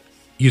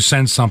you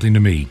send something to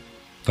me,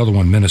 the other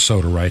one,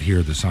 Minnesota, right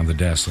here, that's on the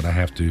desk that I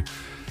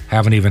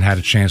haven't even had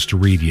a chance to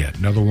read yet.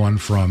 Another one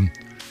from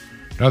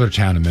another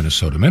town in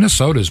Minnesota.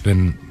 Minnesota has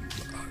been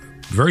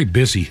very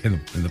busy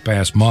in the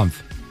past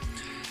month.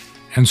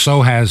 And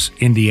so has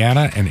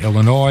Indiana and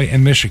Illinois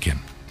and Michigan.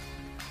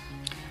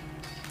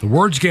 The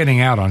word's getting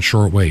out on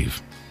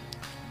shortwave.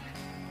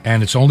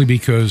 And it's only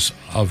because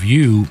of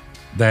you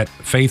that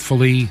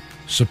faithfully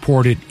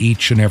support it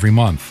each and every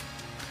month.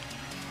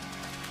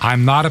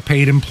 I'm not a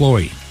paid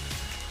employee.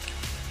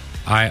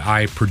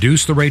 I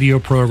produce the radio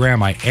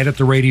program. I edit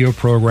the radio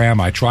program.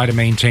 I try to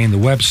maintain the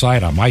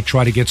website. I might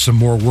try to get some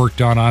more work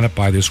done on it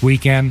by this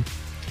weekend.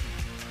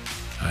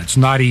 It's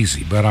not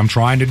easy, but I'm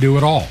trying to do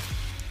it all.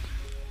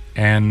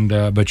 And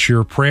but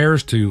your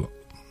prayers to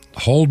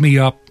hold me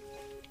up,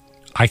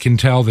 I can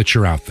tell that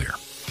you're out there.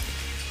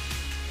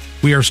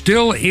 We are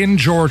still in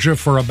Georgia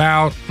for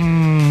about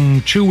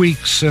 2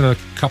 weeks and a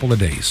couple of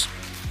days.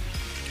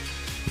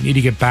 We need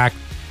to get back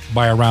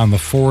by around the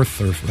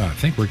 4th, or I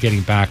think we're getting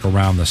back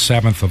around the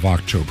 7th of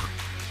October.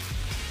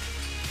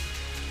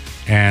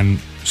 And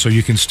so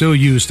you can still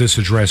use this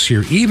address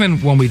here,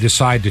 even when we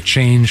decide to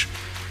change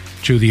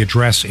to the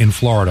address in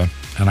Florida,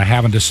 and I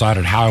haven't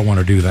decided how I want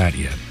to do that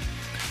yet.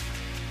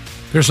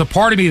 There's a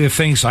part of me that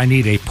thinks I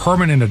need a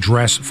permanent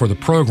address for the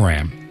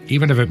program,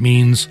 even if it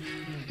means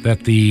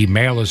that the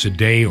mail is a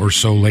day or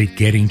so late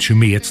getting to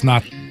me. It's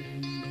not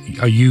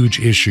a huge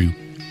issue.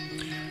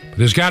 But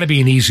there's got to be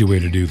an easy way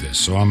to do this,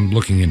 so I'm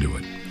looking into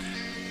it.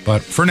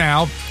 But for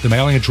now, the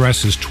mailing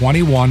address is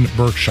 21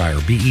 Berkshire,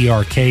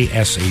 Berkshire,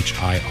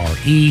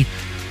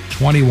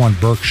 21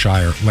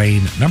 Berkshire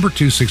Lane, number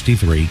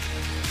 263,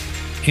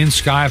 in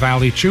Sky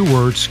Valley, 2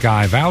 words,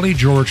 Sky Valley,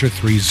 Georgia,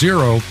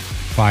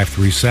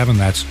 30537.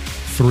 That's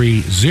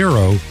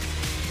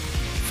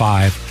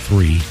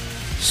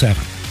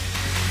 30537.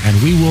 And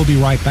we will be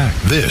right back.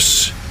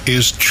 This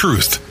is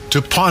Truth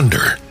to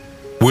Ponder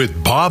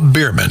with Bob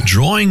Bierman.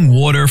 Drawing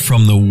water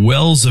from the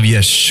wells of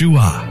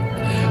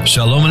Yeshua.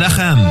 Shalom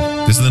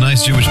Alechem. This is the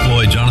nice Jewish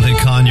boy, Jonathan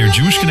Kahn, your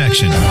Jewish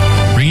connection,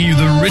 bringing you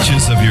the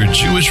riches of your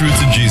Jewish roots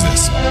in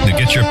Jesus. Now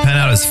get your pen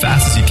out as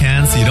fast as you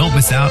can so you don't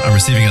miss out on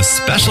receiving a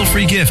special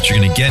free gift you're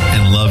going to get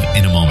and love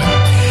in a moment.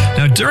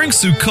 Now, during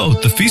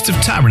Sukkot, the Feast of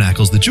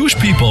Tabernacles, the Jewish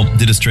people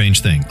did a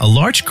strange thing. A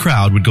large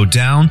crowd would go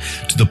down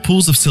to the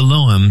pools of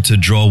Siloam to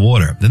draw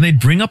water. Then they'd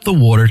bring up the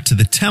water to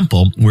the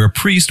temple where a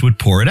priest would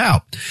pour it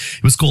out.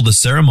 It was called the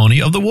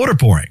ceremony of the water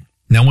pouring.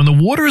 Now, when the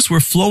waters were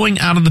flowing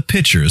out of the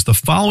pitchers, the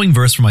following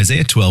verse from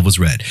Isaiah 12 was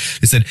read.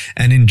 It said,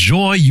 "And in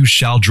joy you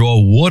shall draw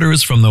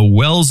waters from the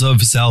wells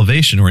of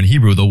salvation," or in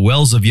Hebrew, the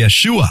wells of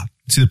Yeshua.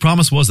 See, the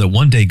promise was that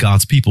one day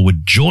God's people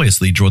would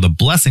joyously draw the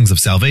blessings of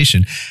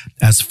salvation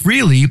as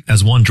freely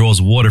as one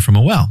draws water from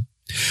a well.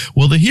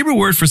 Well, the Hebrew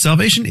word for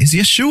salvation is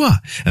Yeshua,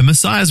 and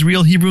Messiah's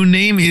real Hebrew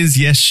name is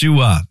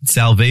Yeshua,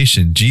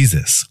 salvation,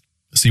 Jesus.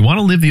 So you want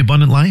to live the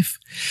abundant life?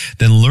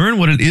 Then learn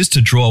what it is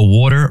to draw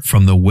water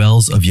from the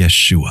wells of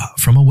Yeshua,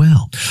 from a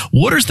well.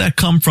 Waters that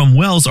come from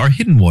wells are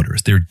hidden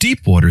waters. They're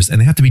deep waters and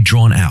they have to be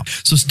drawn out.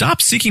 So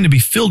stop seeking to be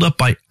filled up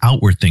by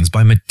outward things,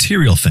 by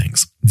material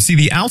things. You see,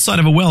 the outside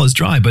of a well is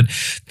dry, but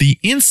the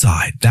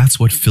inside, that's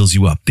what fills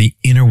you up. The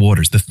inner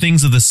waters, the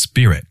things of the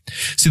Spirit.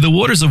 See, the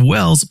waters of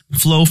wells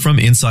flow from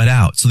inside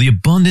out. So the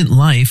abundant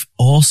life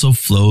also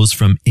flows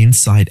from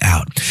inside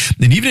out.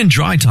 And even in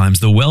dry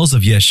times, the wells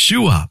of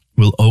Yeshua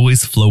will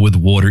always flow with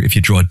water if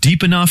you draw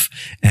deep enough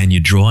and you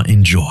draw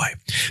in joy.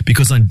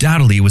 Because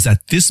undoubtedly it was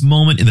at this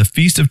moment in the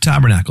Feast of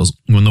Tabernacles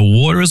when the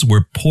waters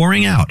were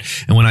pouring out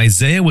and when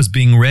Isaiah was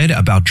being read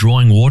about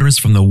drawing waters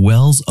from the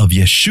wells of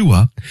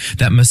Yeshua,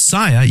 that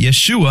Messiah,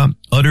 Yeshua,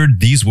 uttered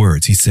these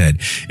words. He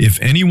said, "If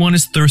anyone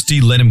is thirsty,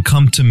 let him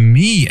come to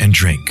me and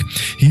drink.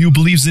 He who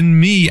believes in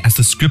me, as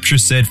the scripture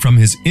said, from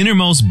his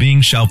innermost being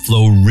shall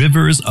flow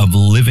rivers of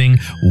living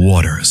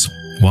waters."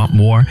 Want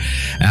more?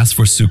 Ask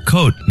for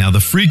Sukkot. Now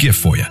the free gift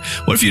for you.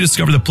 What if you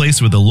discover the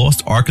place where the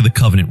lost Ark of the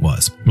Covenant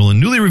was? Well, a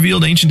newly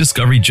revealed ancient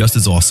discovery just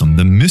as awesome.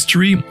 The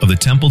mystery of the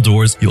temple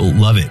doors. You'll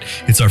love it.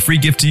 It's our free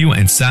gift to you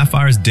and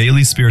Sapphire's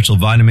daily spiritual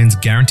vitamins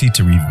guaranteed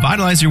to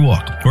revitalize your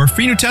walk. Or a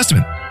free New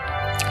Testament.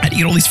 How do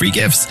you get all these free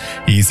gifts?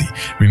 Easy.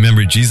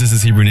 Remember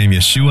Jesus' Hebrew name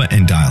Yeshua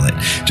and dial it.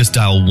 Just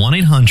dial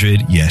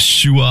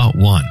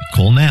 1-800-YESHUA-1.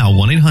 Call now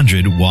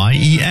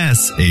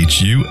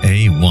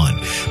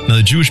 1-800-YESHUA-1. Now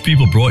the Jewish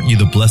people brought you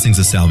the blessings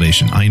of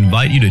salvation. I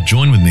invite you to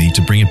join with me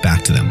to bring it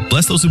back to them.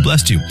 Bless those who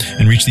blessed you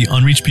and reach the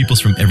unreached peoples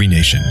from every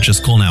nation.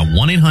 Just call now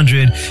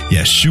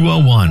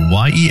 1-800-YESHUA-1.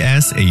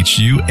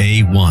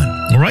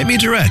 YESHUA-1. Or write me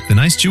direct, the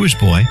nice Jewish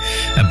boy,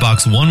 at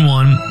Box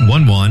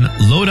 1111,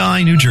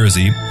 Lodi, New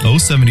Jersey,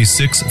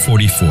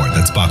 07644.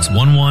 That's Box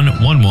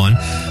 1111,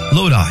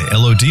 Lodi,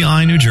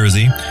 Lodi, New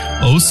Jersey,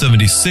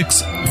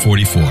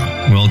 07644.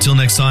 Well, until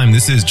next time,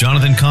 this is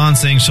Jonathan Kahn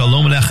saying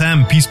Shalom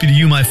Alechem. Peace be to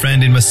you, my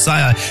friend, in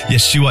Messiah,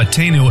 Yeshua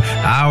Tenu,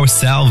 our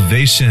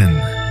salvation.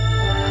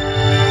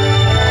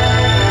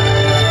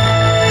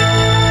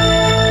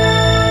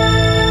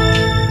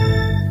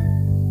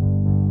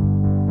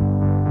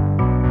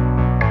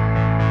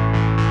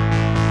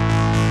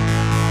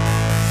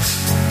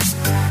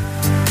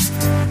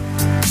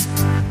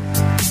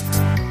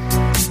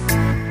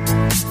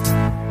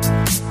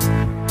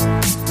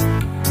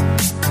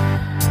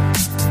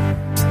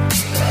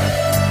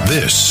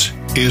 This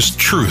is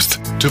Truth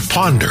to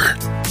Ponder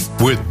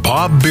with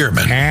Bob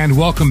Bierman. And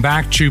welcome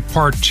back to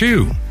part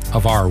 2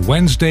 of our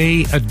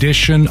Wednesday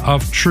edition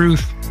of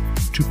Truth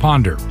to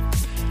Ponder.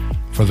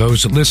 For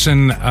those that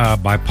listen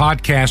by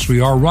podcast,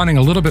 we are running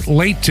a little bit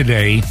late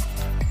today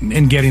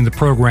in getting the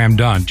program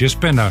done. Just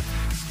been a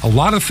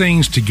lot of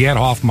things to get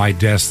off my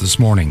desk this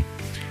morning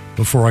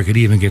before I could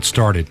even get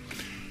started.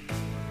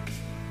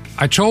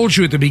 I told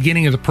you at the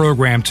beginning of the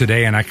program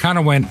today, and I kind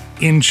of went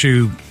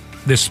into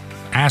this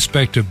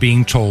aspect of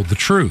being told the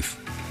truth.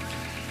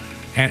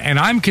 And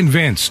I'm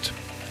convinced,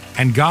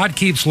 and God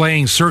keeps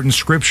laying certain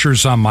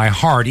scriptures on my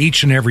heart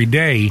each and every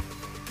day,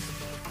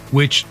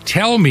 which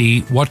tell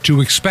me what to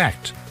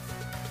expect.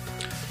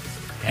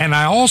 And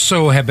I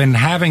also have been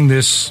having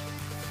this,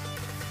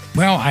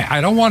 well, I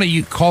don't want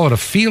to call it a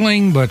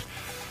feeling, but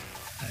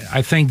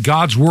I think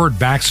God's word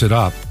backs it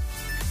up.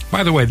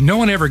 By the way, no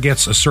one ever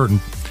gets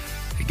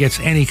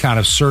any kind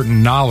of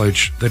certain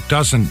knowledge that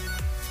doesn't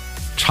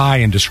tie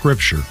into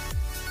scripture.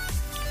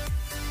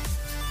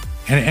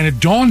 And it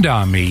dawned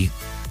on me,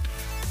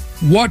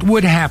 what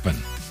would happen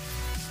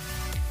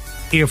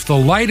if the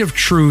light of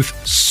truth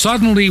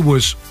suddenly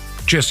was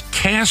just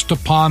cast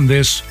upon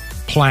this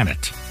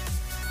planet,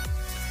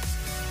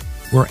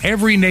 where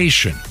every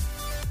nation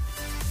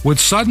would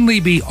suddenly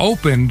be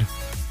opened,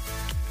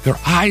 their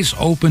eyes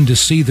opened to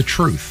see the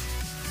truth,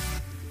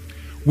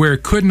 where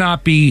it could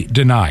not be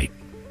denied,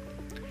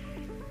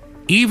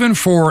 even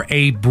for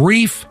a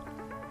brief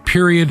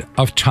period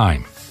of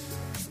time.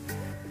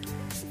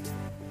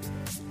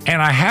 And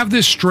I have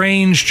this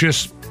strange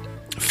just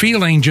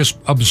feeling, just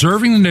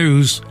observing the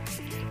news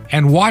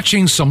and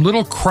watching some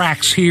little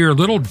cracks here,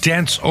 little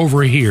dents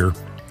over here.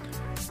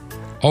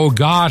 Oh,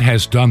 God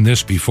has done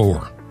this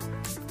before,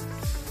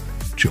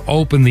 to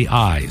open the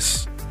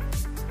eyes.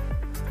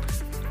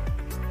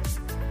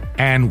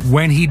 And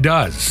when he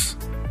does,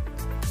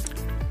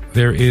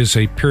 there is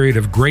a period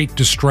of great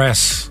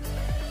distress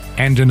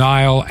and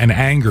denial and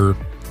anger.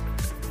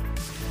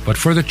 But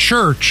for the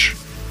church,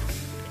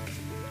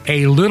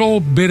 a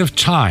little bit of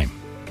time,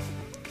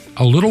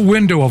 a little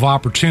window of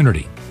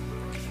opportunity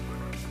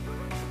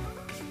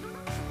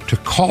to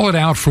call it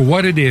out for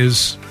what it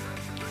is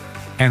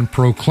and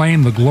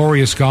proclaim the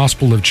glorious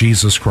gospel of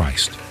Jesus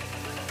Christ.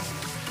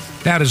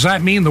 Now, does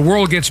that mean the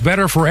world gets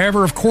better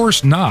forever? Of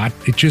course not.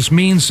 It just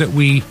means that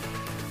we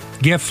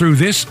get through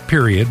this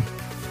period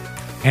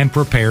and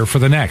prepare for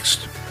the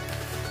next.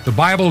 The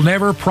Bible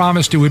never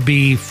promised it would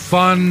be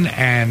fun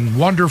and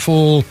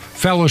wonderful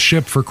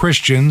fellowship for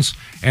Christians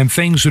and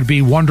things would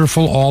be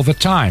wonderful all the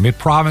time. It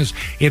promised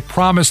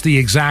the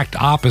exact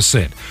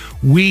opposite.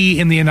 We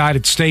in the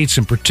United States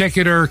in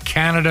particular,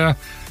 Canada,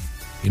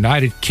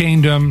 United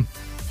Kingdom,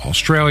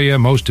 Australia,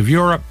 most of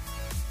Europe.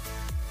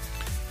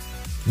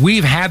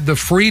 We've had the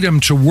freedom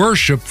to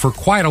worship for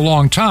quite a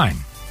long time.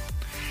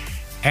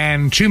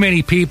 And too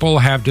many people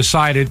have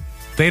decided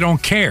they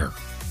don't care.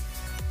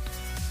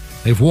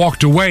 They've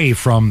walked away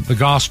from the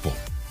gospel.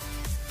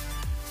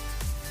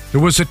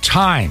 There was a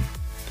time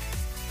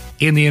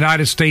in the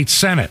United States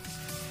Senate.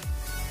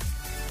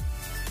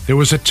 There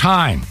was a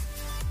time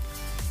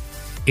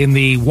in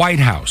the White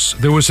House.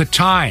 There was a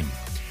time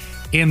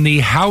in the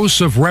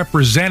House of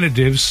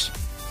Representatives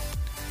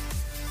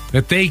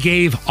that they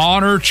gave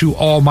honor to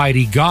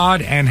Almighty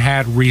God and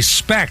had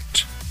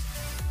respect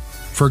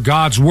for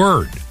God's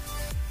Word.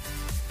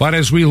 But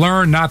as we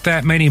learned not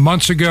that many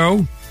months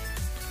ago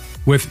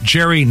with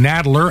Jerry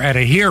Nadler at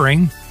a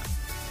hearing,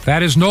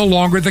 that is no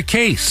longer the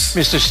case.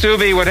 Mr.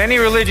 Stubbe, what any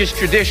religious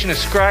tradition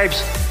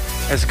ascribes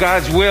as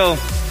God's will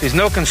is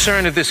no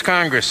concern of this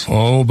Congress.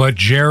 Oh, but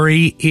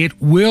Jerry,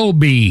 it will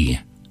be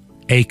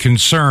a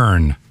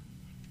concern,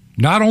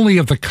 not only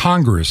of the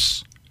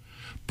Congress,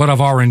 but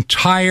of our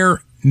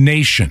entire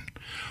nation.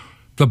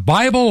 The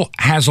Bible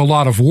has a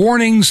lot of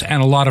warnings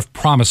and a lot of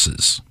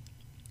promises.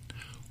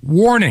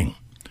 Warning,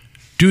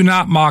 do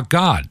not mock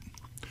God.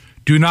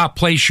 Do not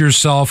place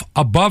yourself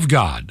above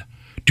God.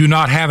 Do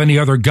not have any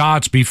other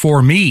gods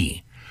before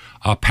me.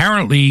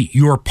 Apparently,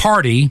 your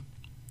party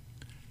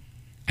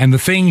and the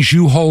things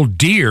you hold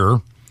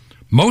dear,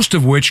 most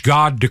of which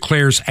God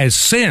declares as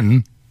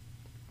sin,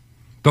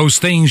 those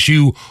things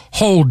you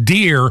hold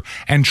dear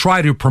and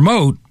try to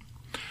promote,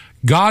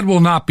 God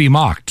will not be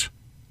mocked.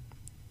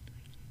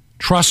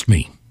 Trust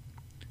me,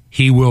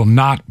 he will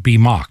not be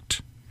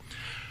mocked.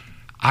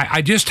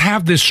 I just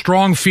have this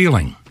strong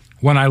feeling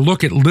when I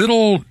look at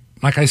little,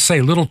 like I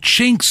say, little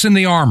chinks in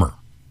the armor.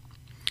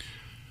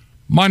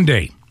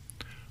 Monday,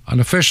 an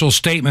official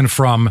statement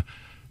from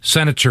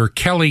Senator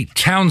Kelly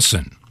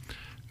Townsend.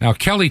 Now,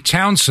 Kelly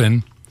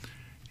Townsend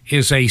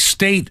is a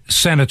state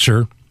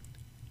senator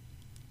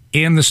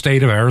in the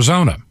state of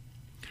Arizona.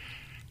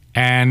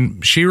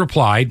 And she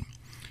replied,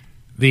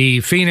 the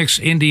Phoenix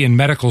Indian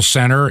Medical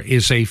Center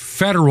is a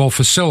federal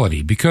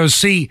facility because,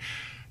 see,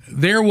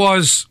 there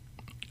was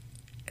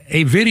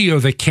a video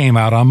that came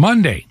out on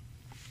Monday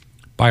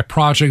by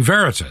Project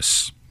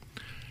Veritas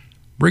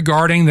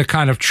regarding the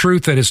kind of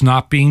truth that is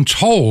not being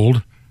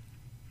told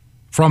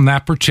from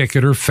that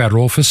particular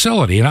federal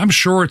facility. And I'm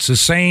sure it's the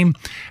same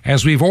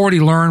as we've already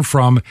learned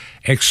from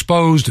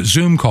exposed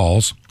Zoom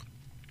calls.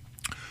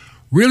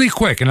 Really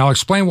quick, and I'll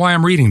explain why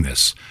I'm reading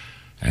this.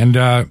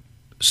 And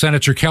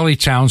Senator Kelly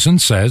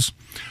Townsend says,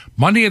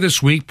 Monday of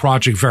this week,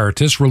 Project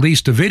Veritas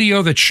released a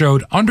video that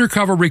showed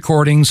undercover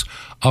recordings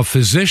of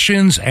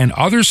physicians and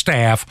other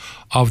staff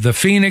of the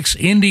Phoenix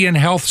Indian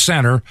Health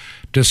Center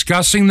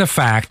discussing the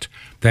fact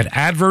that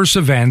adverse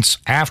events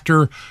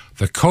after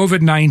the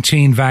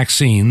COVID-19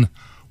 vaccine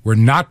were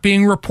not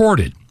being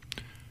reported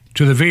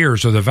to the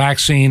VAERS, or the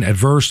Vaccine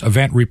Adverse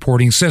Event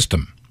Reporting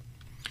System.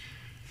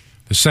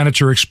 The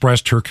senator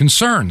expressed her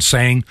concern,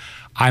 saying,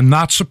 I'm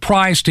not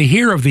surprised to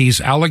hear of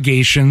these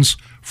allegations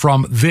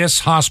from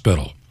this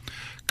hospital.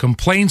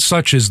 Complaints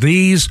such as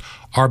these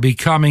are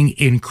becoming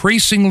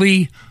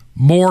increasingly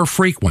more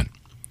frequent,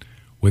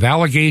 with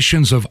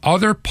allegations of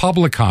other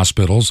public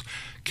hospitals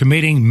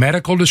committing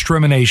medical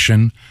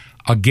discrimination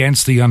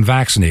against the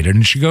unvaccinated.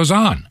 And she goes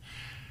on,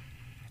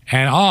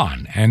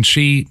 and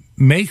she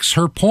makes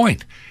her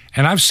point.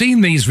 And I've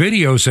seen these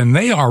videos, and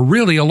they are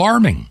really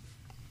alarming.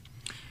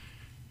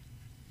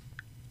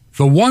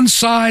 The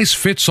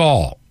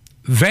one-size-fits-all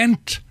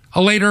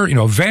ventilator,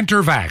 vent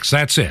or vax,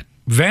 that's it.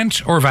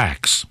 Vent or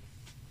vax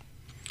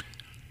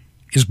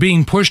is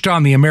being pushed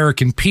on the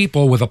American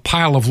people with a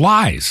pile of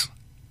lies.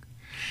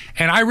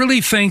 And I really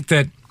think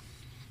that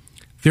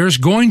there's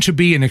going to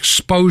be an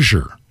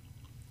exposure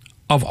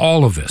of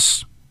all of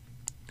this.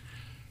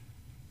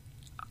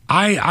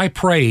 I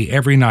pray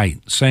every night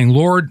saying,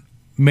 Lord,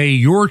 may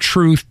your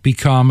truth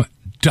become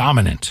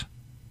dominant.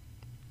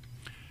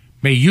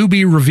 May you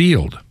be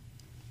revealed.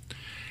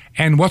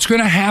 And what's going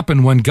to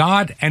happen when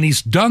God, and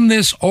he's done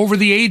this over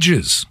the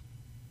ages,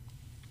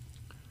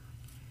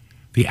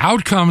 the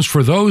outcomes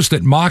for those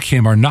that mock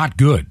him are not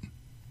good.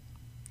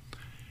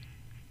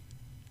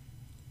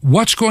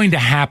 What's going to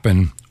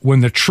happen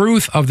when the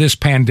truth of this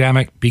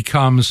pandemic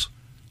becomes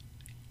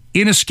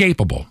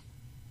inescapable?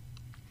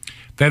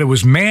 That it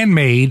was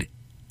man-made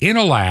in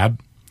a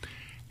lab,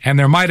 and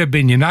there might have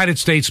been United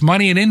States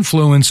money and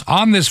influence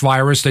on this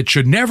virus that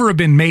should never have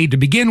been made to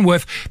begin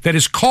with, that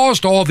has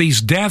caused all these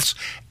deaths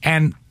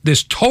and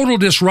this total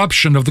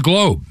disruption of the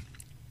globe.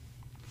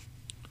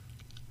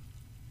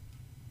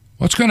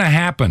 What's going to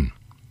happen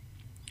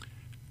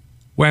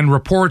when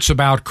reports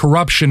about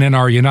corruption in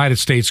our United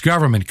States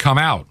government come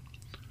out?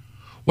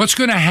 What's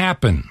going to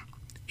happen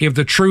if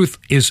the truth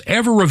is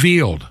ever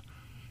revealed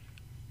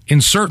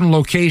in certain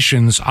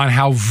locations on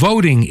how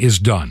voting is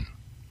done?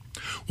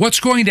 What's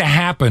going to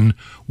happen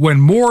when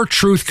more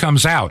truth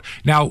comes out?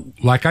 Now,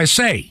 like I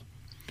say,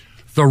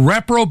 the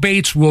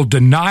reprobates will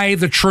deny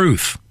the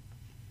truth,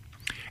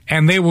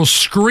 and they will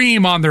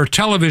scream on their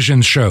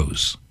television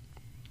shows.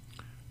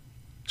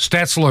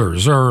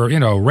 Stetzlers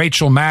or,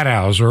 Rachel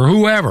Maddows or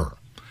whoever,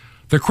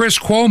 the Chris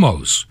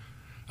Cuomos,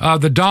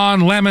 the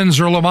Don Lemons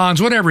or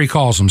Lemons, whatever he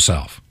calls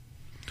himself.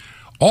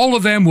 All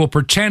of them will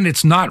pretend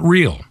it's not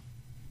real.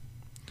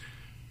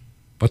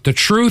 But the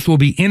truth will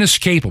be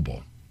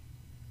inescapable.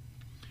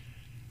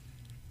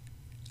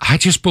 I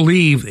just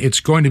believe it's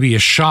going to be a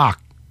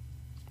shock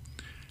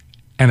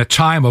and a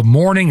time of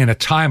mourning and a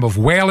time of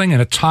wailing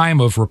and a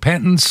time of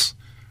repentance,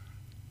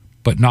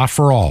 but not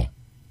for all.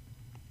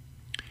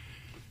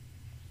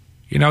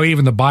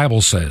 Even the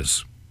Bible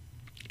says,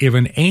 if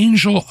an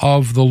angel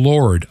of the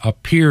Lord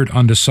appeared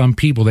unto some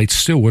people, they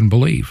still wouldn't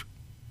believe.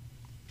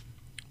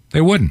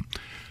 They wouldn't.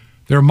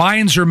 Their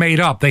minds are made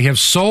up. They have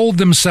sold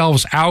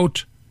themselves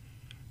out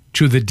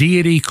to the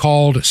deity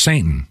called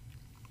Satan.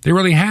 They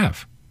really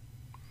have.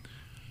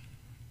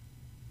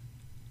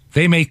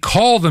 They may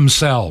call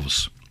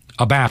themselves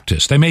a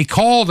Baptist. They may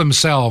call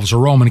themselves a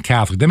Roman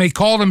Catholic. They may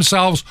call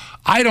themselves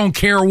I don't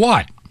care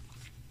what.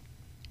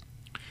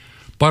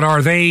 But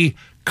are they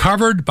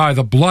covered by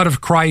the blood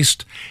of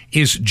Christ?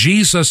 Is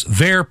Jesus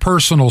their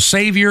personal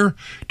Savior?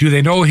 Do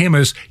they know him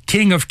as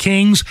King of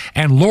Kings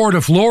and Lord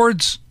of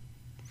Lords?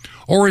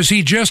 Or is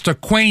he just a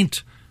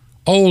quaint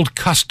old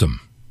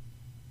custom?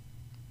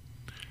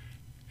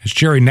 As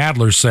Jerry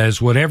Nadler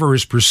says, whatever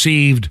is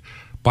perceived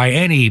by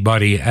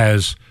anybody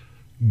as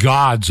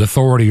God's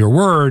authority or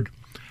word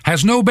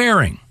has no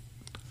bearing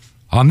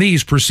on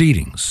these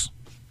proceedings.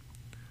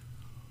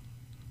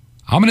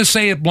 I'm going to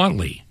say it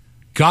bluntly.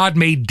 God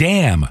may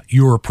damn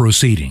your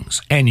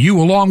proceedings, and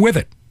you along with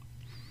it,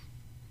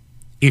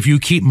 if you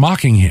keep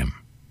mocking him.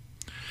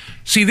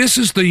 See, this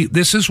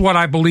is what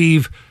I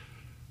believe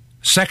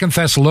 2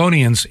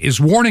 Thessalonians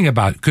is warning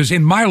about, because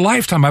in my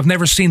lifetime, I've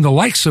never seen the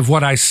likes of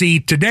what I see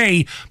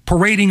today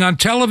parading on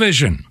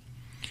television,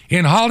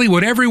 in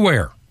Hollywood,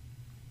 everywhere.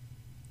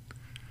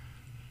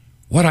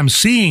 What I'm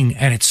seeing,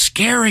 and it's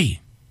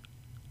scary,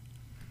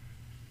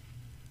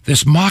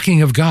 this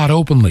mocking of God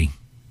openly,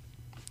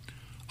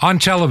 on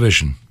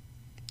television,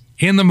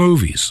 in the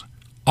movies,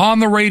 on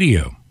the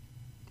radio,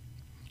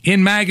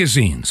 in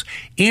magazines,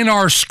 in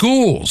our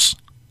schools.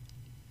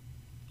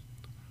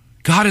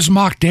 God is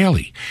mocked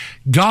daily.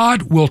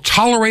 God will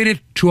tolerate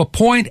it to a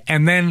point,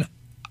 and then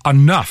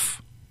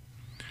enough.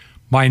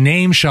 My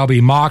name shall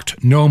be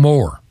mocked no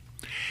more.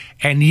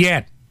 And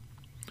yet,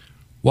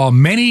 while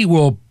many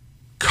will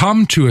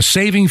come to a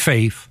saving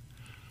faith,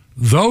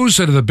 those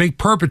that are the big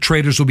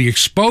perpetrators will be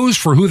exposed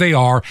for who they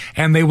are,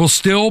 and they will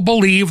still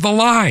believe the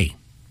lie.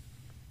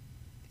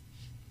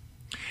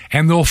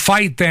 And they'll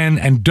fight then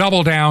and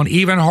double down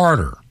even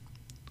harder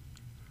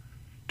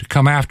to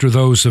come after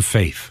those of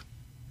faith.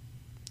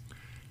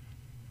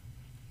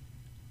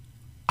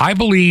 I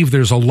believe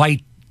there's a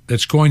light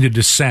that's going to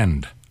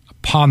descend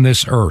upon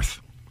this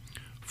earth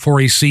for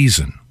a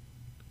season.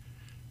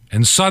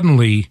 And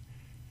suddenly,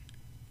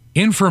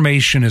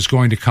 information is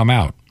going to come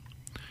out.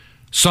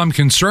 Some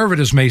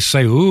conservatives may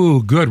say,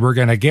 ooh, good, we're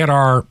going to get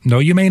our... No,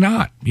 you may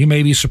not. You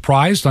may be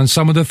surprised on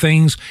some of the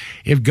things.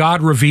 If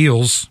God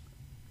reveals,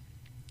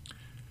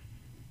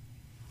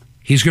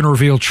 he's going to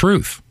reveal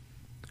truth.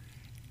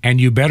 And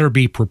you better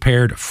be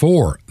prepared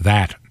for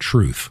that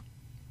truth.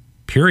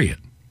 Period.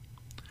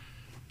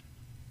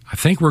 I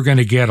think we're going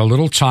to get a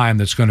little time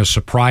that's going to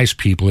surprise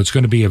people. It's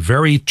going to be a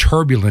very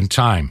turbulent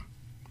time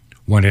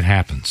when it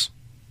happens.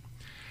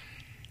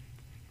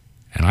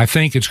 And I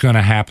think it's going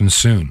to happen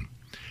soon.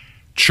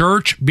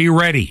 Church, be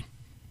ready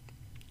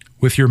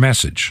with your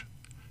message.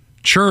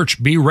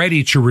 Church, be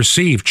ready to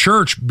receive.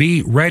 Church,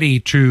 be ready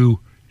to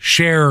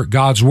share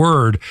God's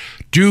word.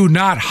 Do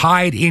not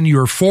hide in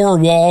your four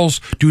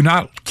walls. Do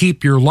not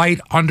keep your light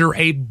under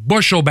a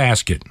bushel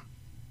basket.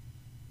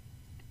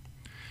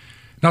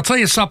 Now, I'll tell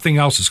you something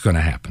else that's going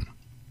to happen.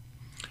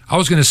 I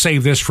was going to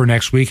save this for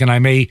next week, and I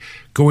may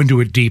go into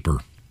it deeper.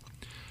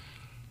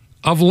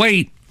 Of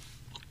late,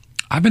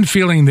 I've been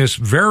feeling this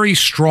very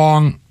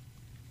strong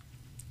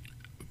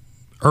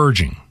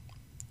urging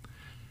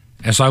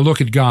as I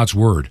look at God's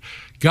word.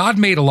 God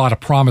made a lot of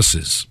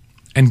promises,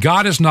 and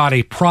God is not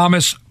a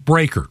promise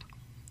breaker.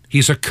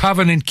 He's a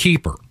covenant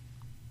keeper.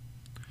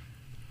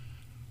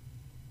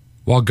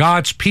 While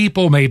God's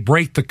people may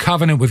break the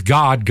covenant with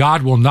God,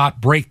 God will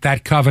not break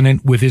that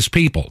covenant with his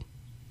people.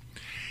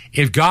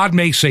 If God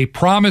makes a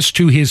promise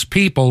to his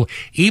people,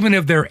 even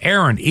if they're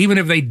errant, even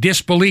if they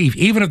disbelieve,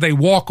 even if they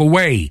walk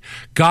away,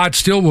 God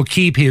still will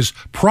keep his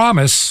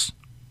promise.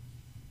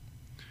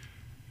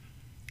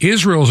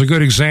 Israel is a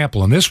good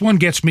example, and this one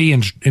gets me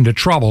into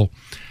trouble.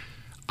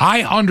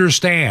 I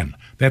understand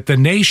that the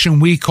nation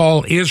we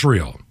call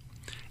Israel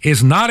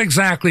is not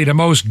exactly the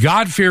most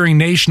God-fearing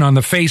nation on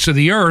the face of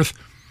the earth.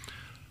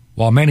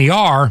 While many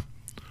are,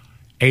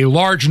 a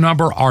large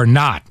number are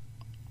not.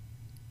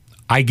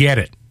 I get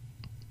it.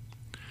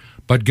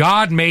 But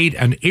God made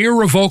an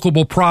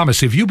irrevocable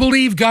promise. If you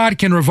believe God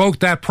can revoke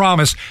that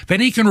promise, then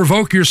he can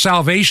revoke your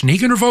salvation. He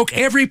can revoke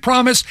every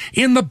promise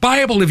in the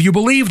Bible if you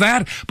believe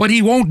that, but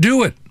he won't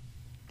do it.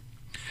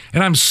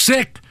 And I'm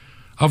sick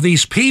of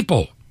these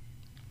people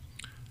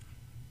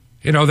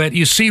that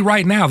you see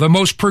right now. The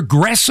most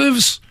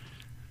progressive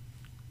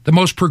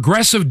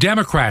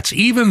Democrats,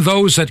 even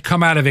those that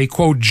come out of a,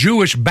 quote,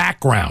 Jewish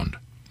background,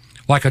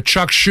 like a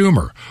Chuck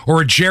Schumer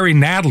or a Jerry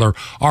Nadler,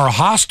 are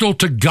hostile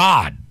to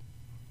God.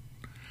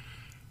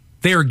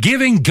 They are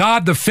giving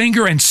God the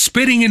finger and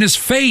spitting in his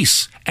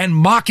face and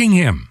mocking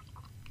him.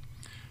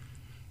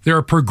 There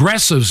are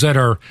progressives that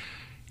are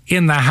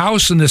in the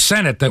House and the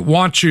Senate that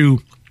want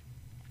to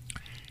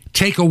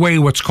take away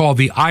what's called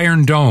the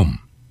Iron Dome,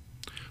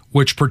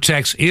 which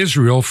protects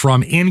Israel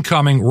from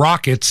incoming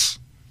rockets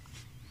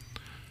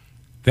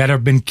that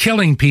have been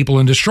killing people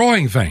and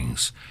destroying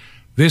things.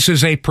 This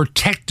is a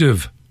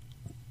protective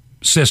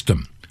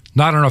system,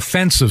 not an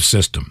offensive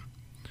system.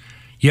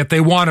 Yet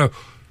they want to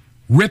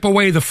rip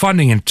away the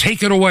funding and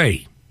take it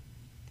away.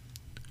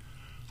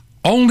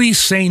 Only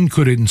Satan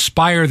could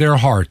inspire their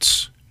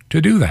hearts to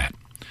do that.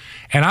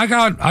 And I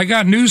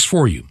got news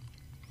for you.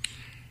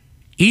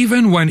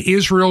 Even when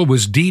Israel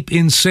was deep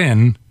in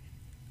sin,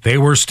 they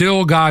were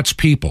still God's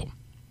people.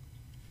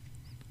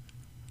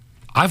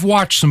 I've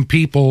watched some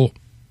people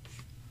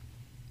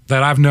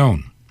that I've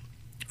known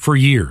for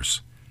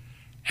years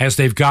as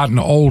they've gotten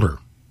older,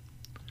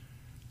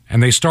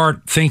 and they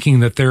start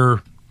thinking that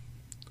they're,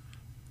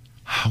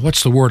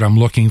 what's the word I'm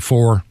looking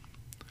for?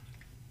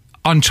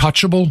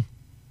 Untouchable.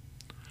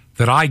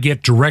 That I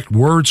get direct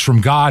words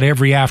from God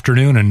every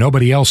afternoon and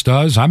nobody else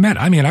does. I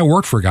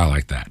worked for a guy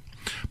like that.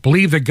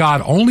 Believe that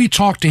God only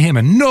talked to him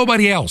and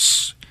nobody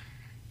else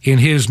in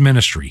his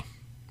ministry.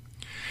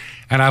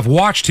 And I've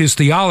watched his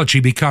theology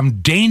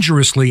become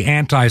dangerously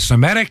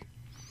anti-Semitic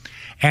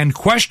and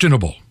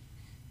questionable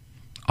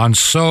on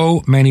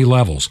so many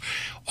levels.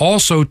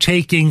 Also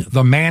taking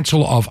the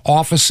mantle of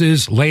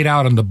offices laid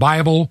out in the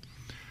Bible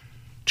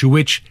to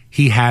which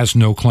he has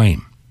no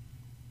claim.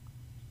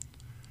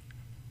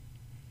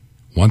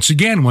 Once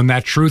again, when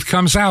that truth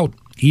comes out,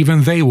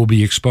 even they will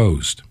be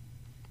exposed.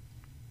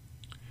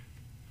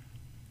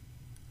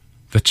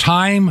 The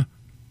time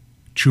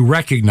to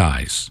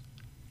recognize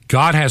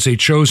God has a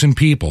chosen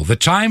people, the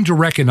time to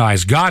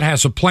recognize God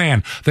has a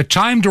plan, the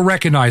time to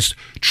recognize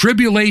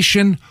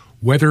tribulation,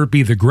 whether it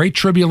be the Great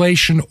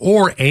Tribulation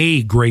or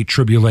a Great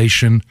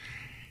Tribulation,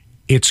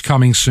 it's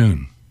coming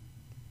soon.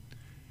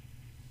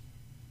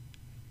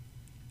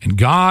 And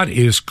God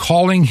is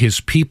calling his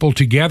people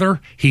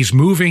together. He's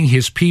moving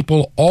his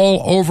people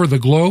all over the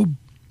globe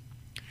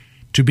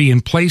to be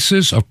in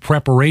places of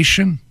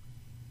preparation.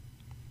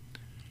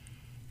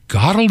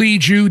 God will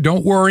lead you.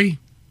 Don't worry.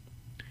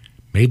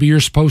 Maybe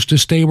you're supposed to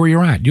stay where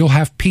you're at. You'll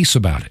have peace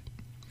about it.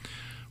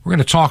 We're going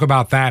to talk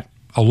about that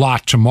a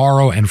lot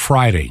tomorrow and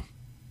Friday.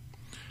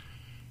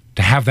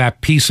 To have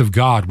that peace of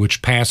God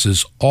which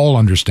passes all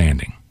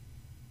understanding.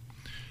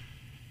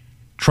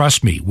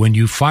 Trust me, when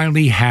you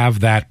finally have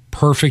that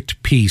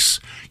perfect peace,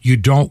 you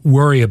don't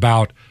worry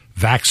about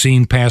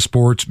vaccine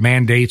passports,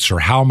 mandates, or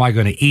how am I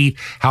going to eat?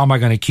 How am I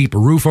going to keep a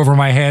roof over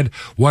my head?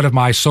 What if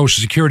my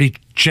Social Security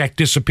check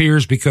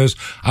disappears because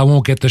I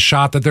won't get the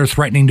shot that they're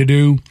threatening to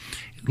do?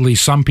 At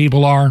least some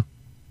people are.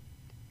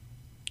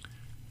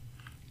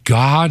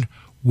 God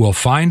will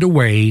find a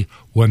way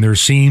when there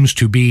seems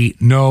to be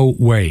no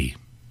way.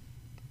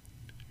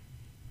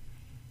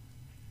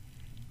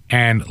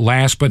 And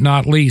last but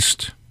not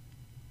least,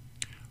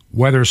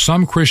 whether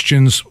some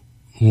Christians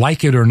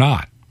like it or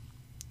not,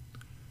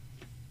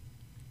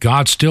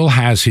 God still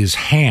has his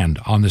hand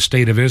on the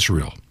state of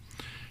Israel.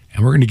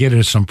 And we're going to get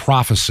into some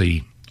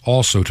prophecy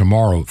also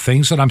tomorrow.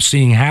 Things that I'm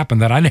seeing happen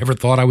that I never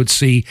thought I would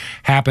see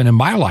happen in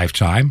my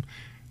lifetime.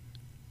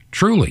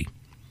 Truly,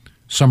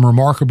 some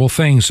remarkable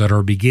things that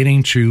are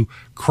beginning to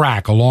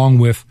crack along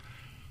with,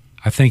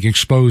 I think,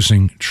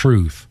 exposing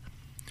truth.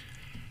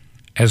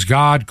 As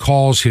God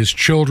calls his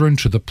children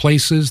to the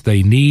places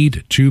they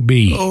need to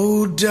be.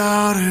 O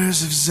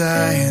daughters of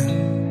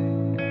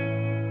Zion,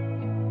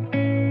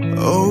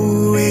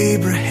 O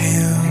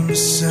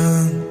Abraham's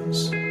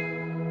sons,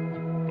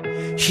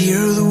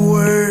 hear the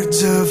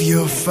words of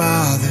your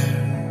father,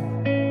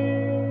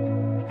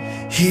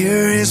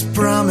 hear his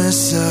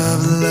promise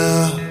of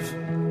love.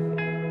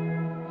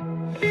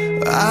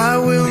 I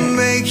will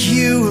make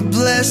you a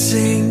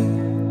blessing,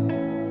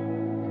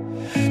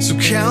 so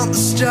count the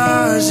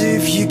stars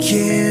if you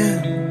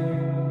can.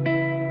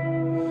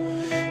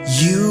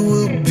 You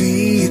will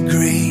be a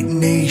great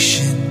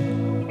nation.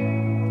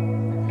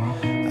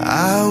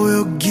 I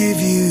will give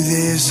you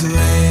this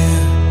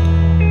land.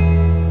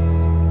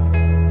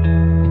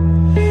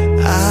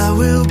 I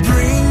will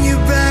bring you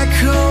back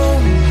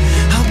home.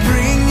 I'll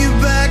bring you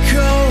back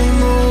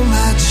home, oh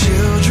my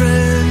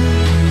children.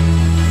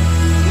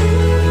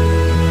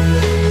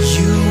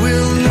 You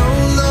will no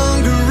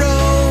longer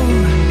roam,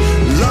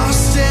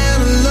 lost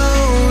and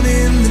alone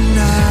in the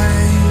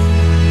night.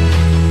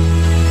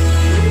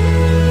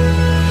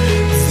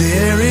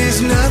 There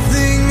is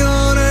nothing on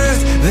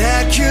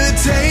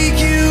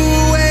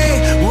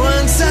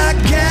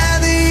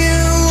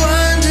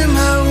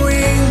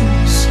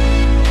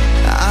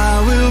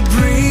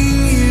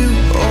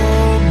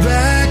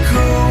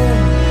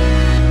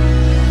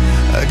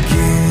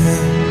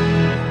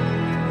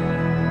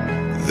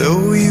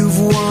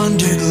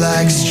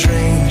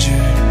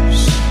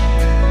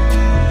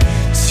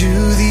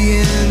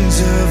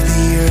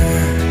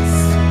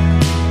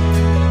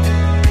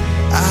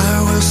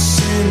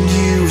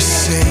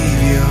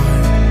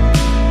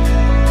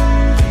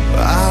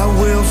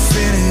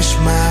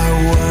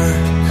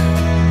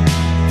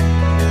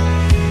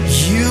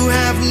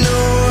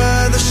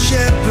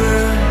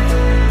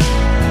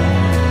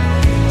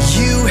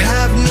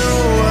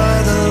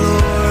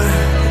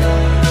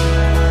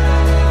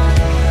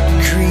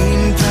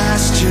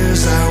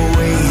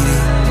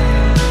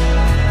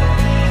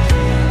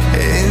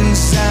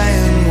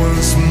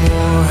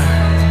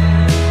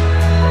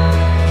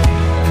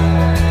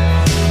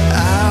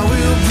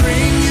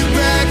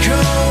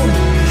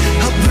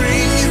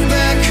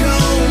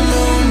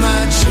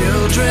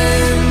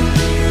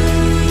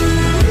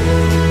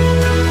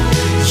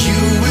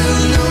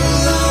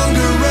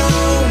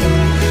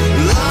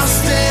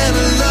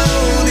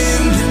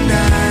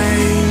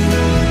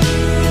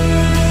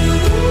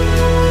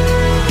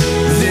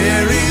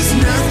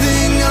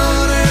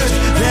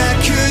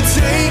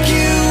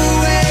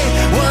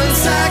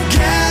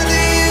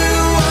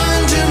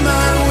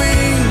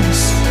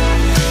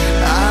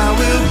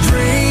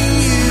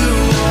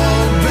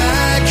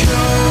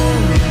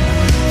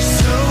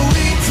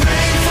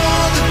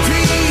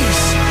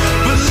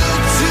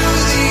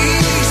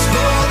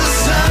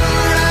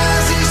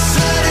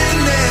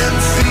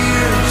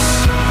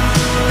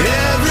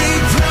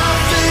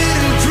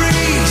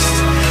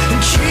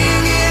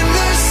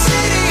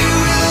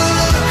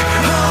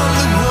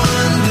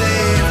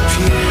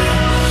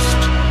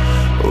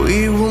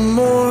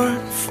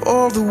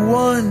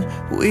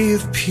we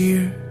have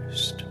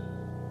pierced.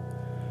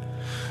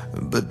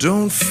 But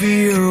don't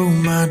fear, oh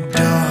my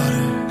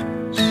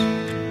daughters,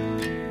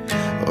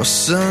 or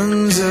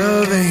sons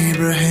of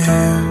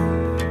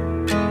Abraham,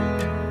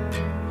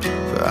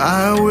 for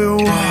I will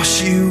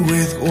wash you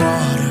with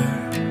water,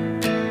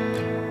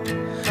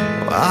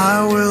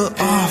 I will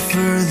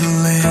offer the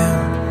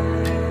Lamb.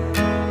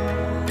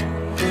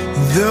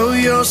 Though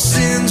your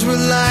sins were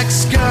like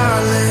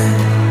scarlet,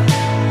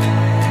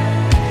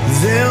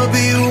 they'll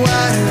be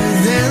whiter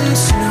than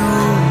snow.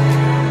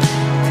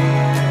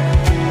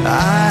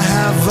 I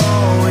have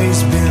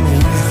always been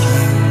with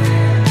you,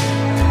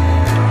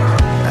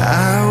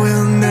 I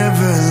will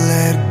never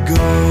let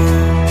go.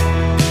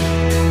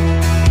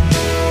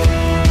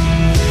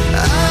 I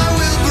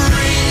will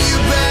bring you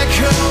back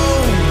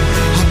home,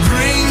 I'll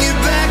bring you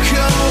back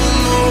home,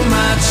 oh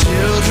my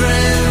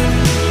children.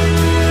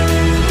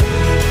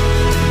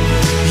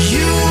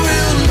 You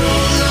will no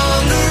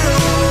longer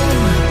roam,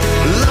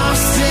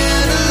 lost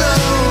and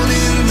alone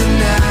in the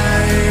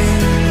night.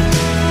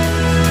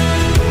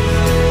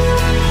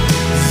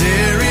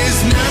 There is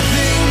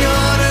nothing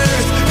on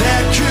earth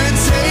that could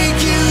take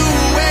you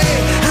away.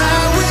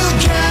 I will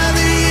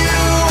gather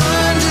you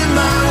under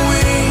my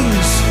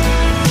wings,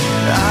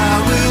 I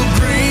will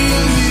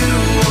bring you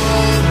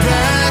all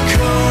back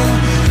home.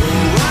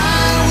 Oh,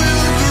 I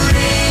will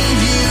bring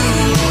you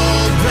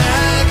all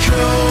back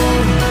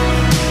home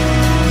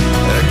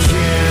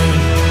again.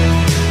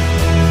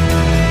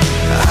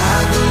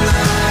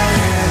 Adonai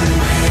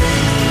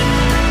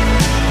Elohim,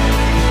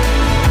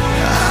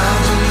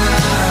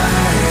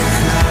 Adonai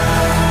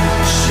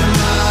Echad,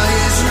 Shema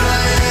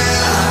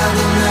Yisrael,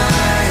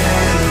 Adonai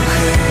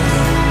Elohim,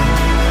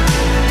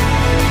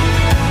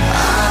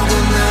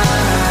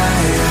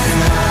 Adonai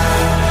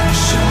Echad,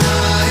 Shema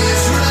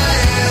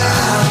Yisrael,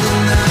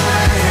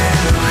 Adonai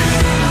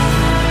Elohim,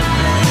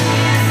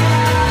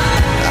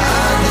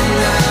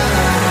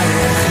 Adonai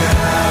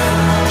Echad,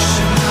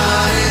 Shema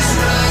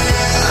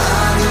Yisrael,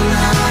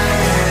 Adonai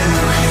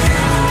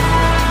Elohim,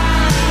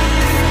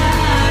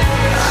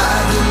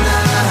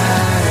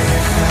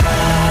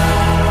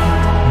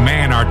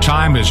 Man, our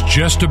time is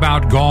just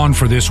about gone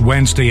for this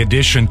Wednesday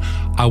edition.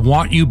 I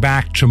want you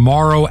back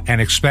tomorrow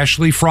and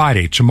especially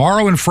Friday.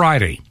 Tomorrow and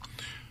Friday,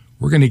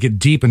 we're going to get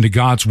deep into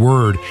God's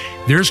Word.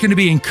 There's going to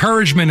be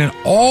encouragement in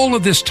all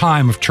of this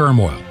time of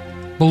turmoil.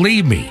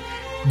 Believe me,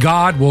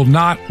 God will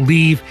not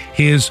leave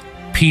His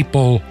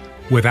people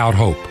without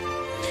hope.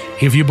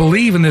 If you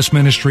believe in this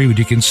ministry, would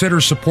you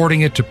consider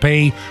supporting it to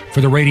pay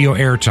for the radio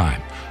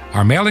airtime?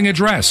 Our mailing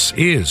address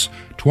is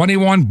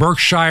 21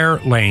 Berkshire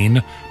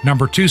Lane,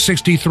 number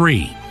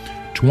 263.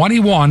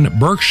 21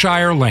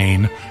 Berkshire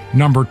Lane,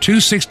 number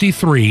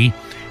 263.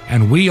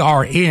 And we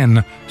are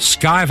in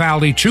Sky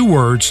Valley, 2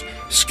 words,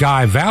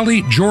 Sky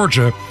Valley,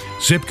 Georgia,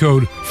 zip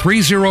code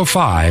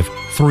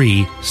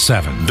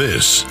 30537.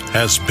 This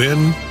has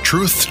been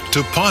Truth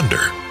to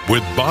Ponder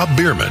with Bob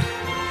Bierman.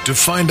 To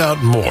find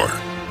out more,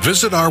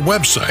 visit our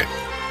website,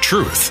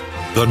 truth,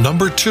 2,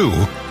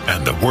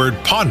 and the word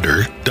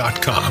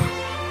ponder.com.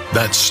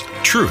 That's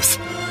truth,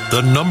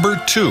 2,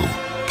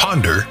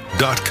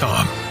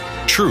 ponder.com.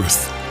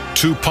 Truth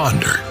to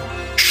Ponder,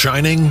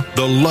 shining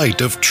the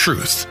light of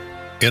truth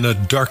in a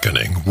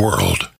darkening world.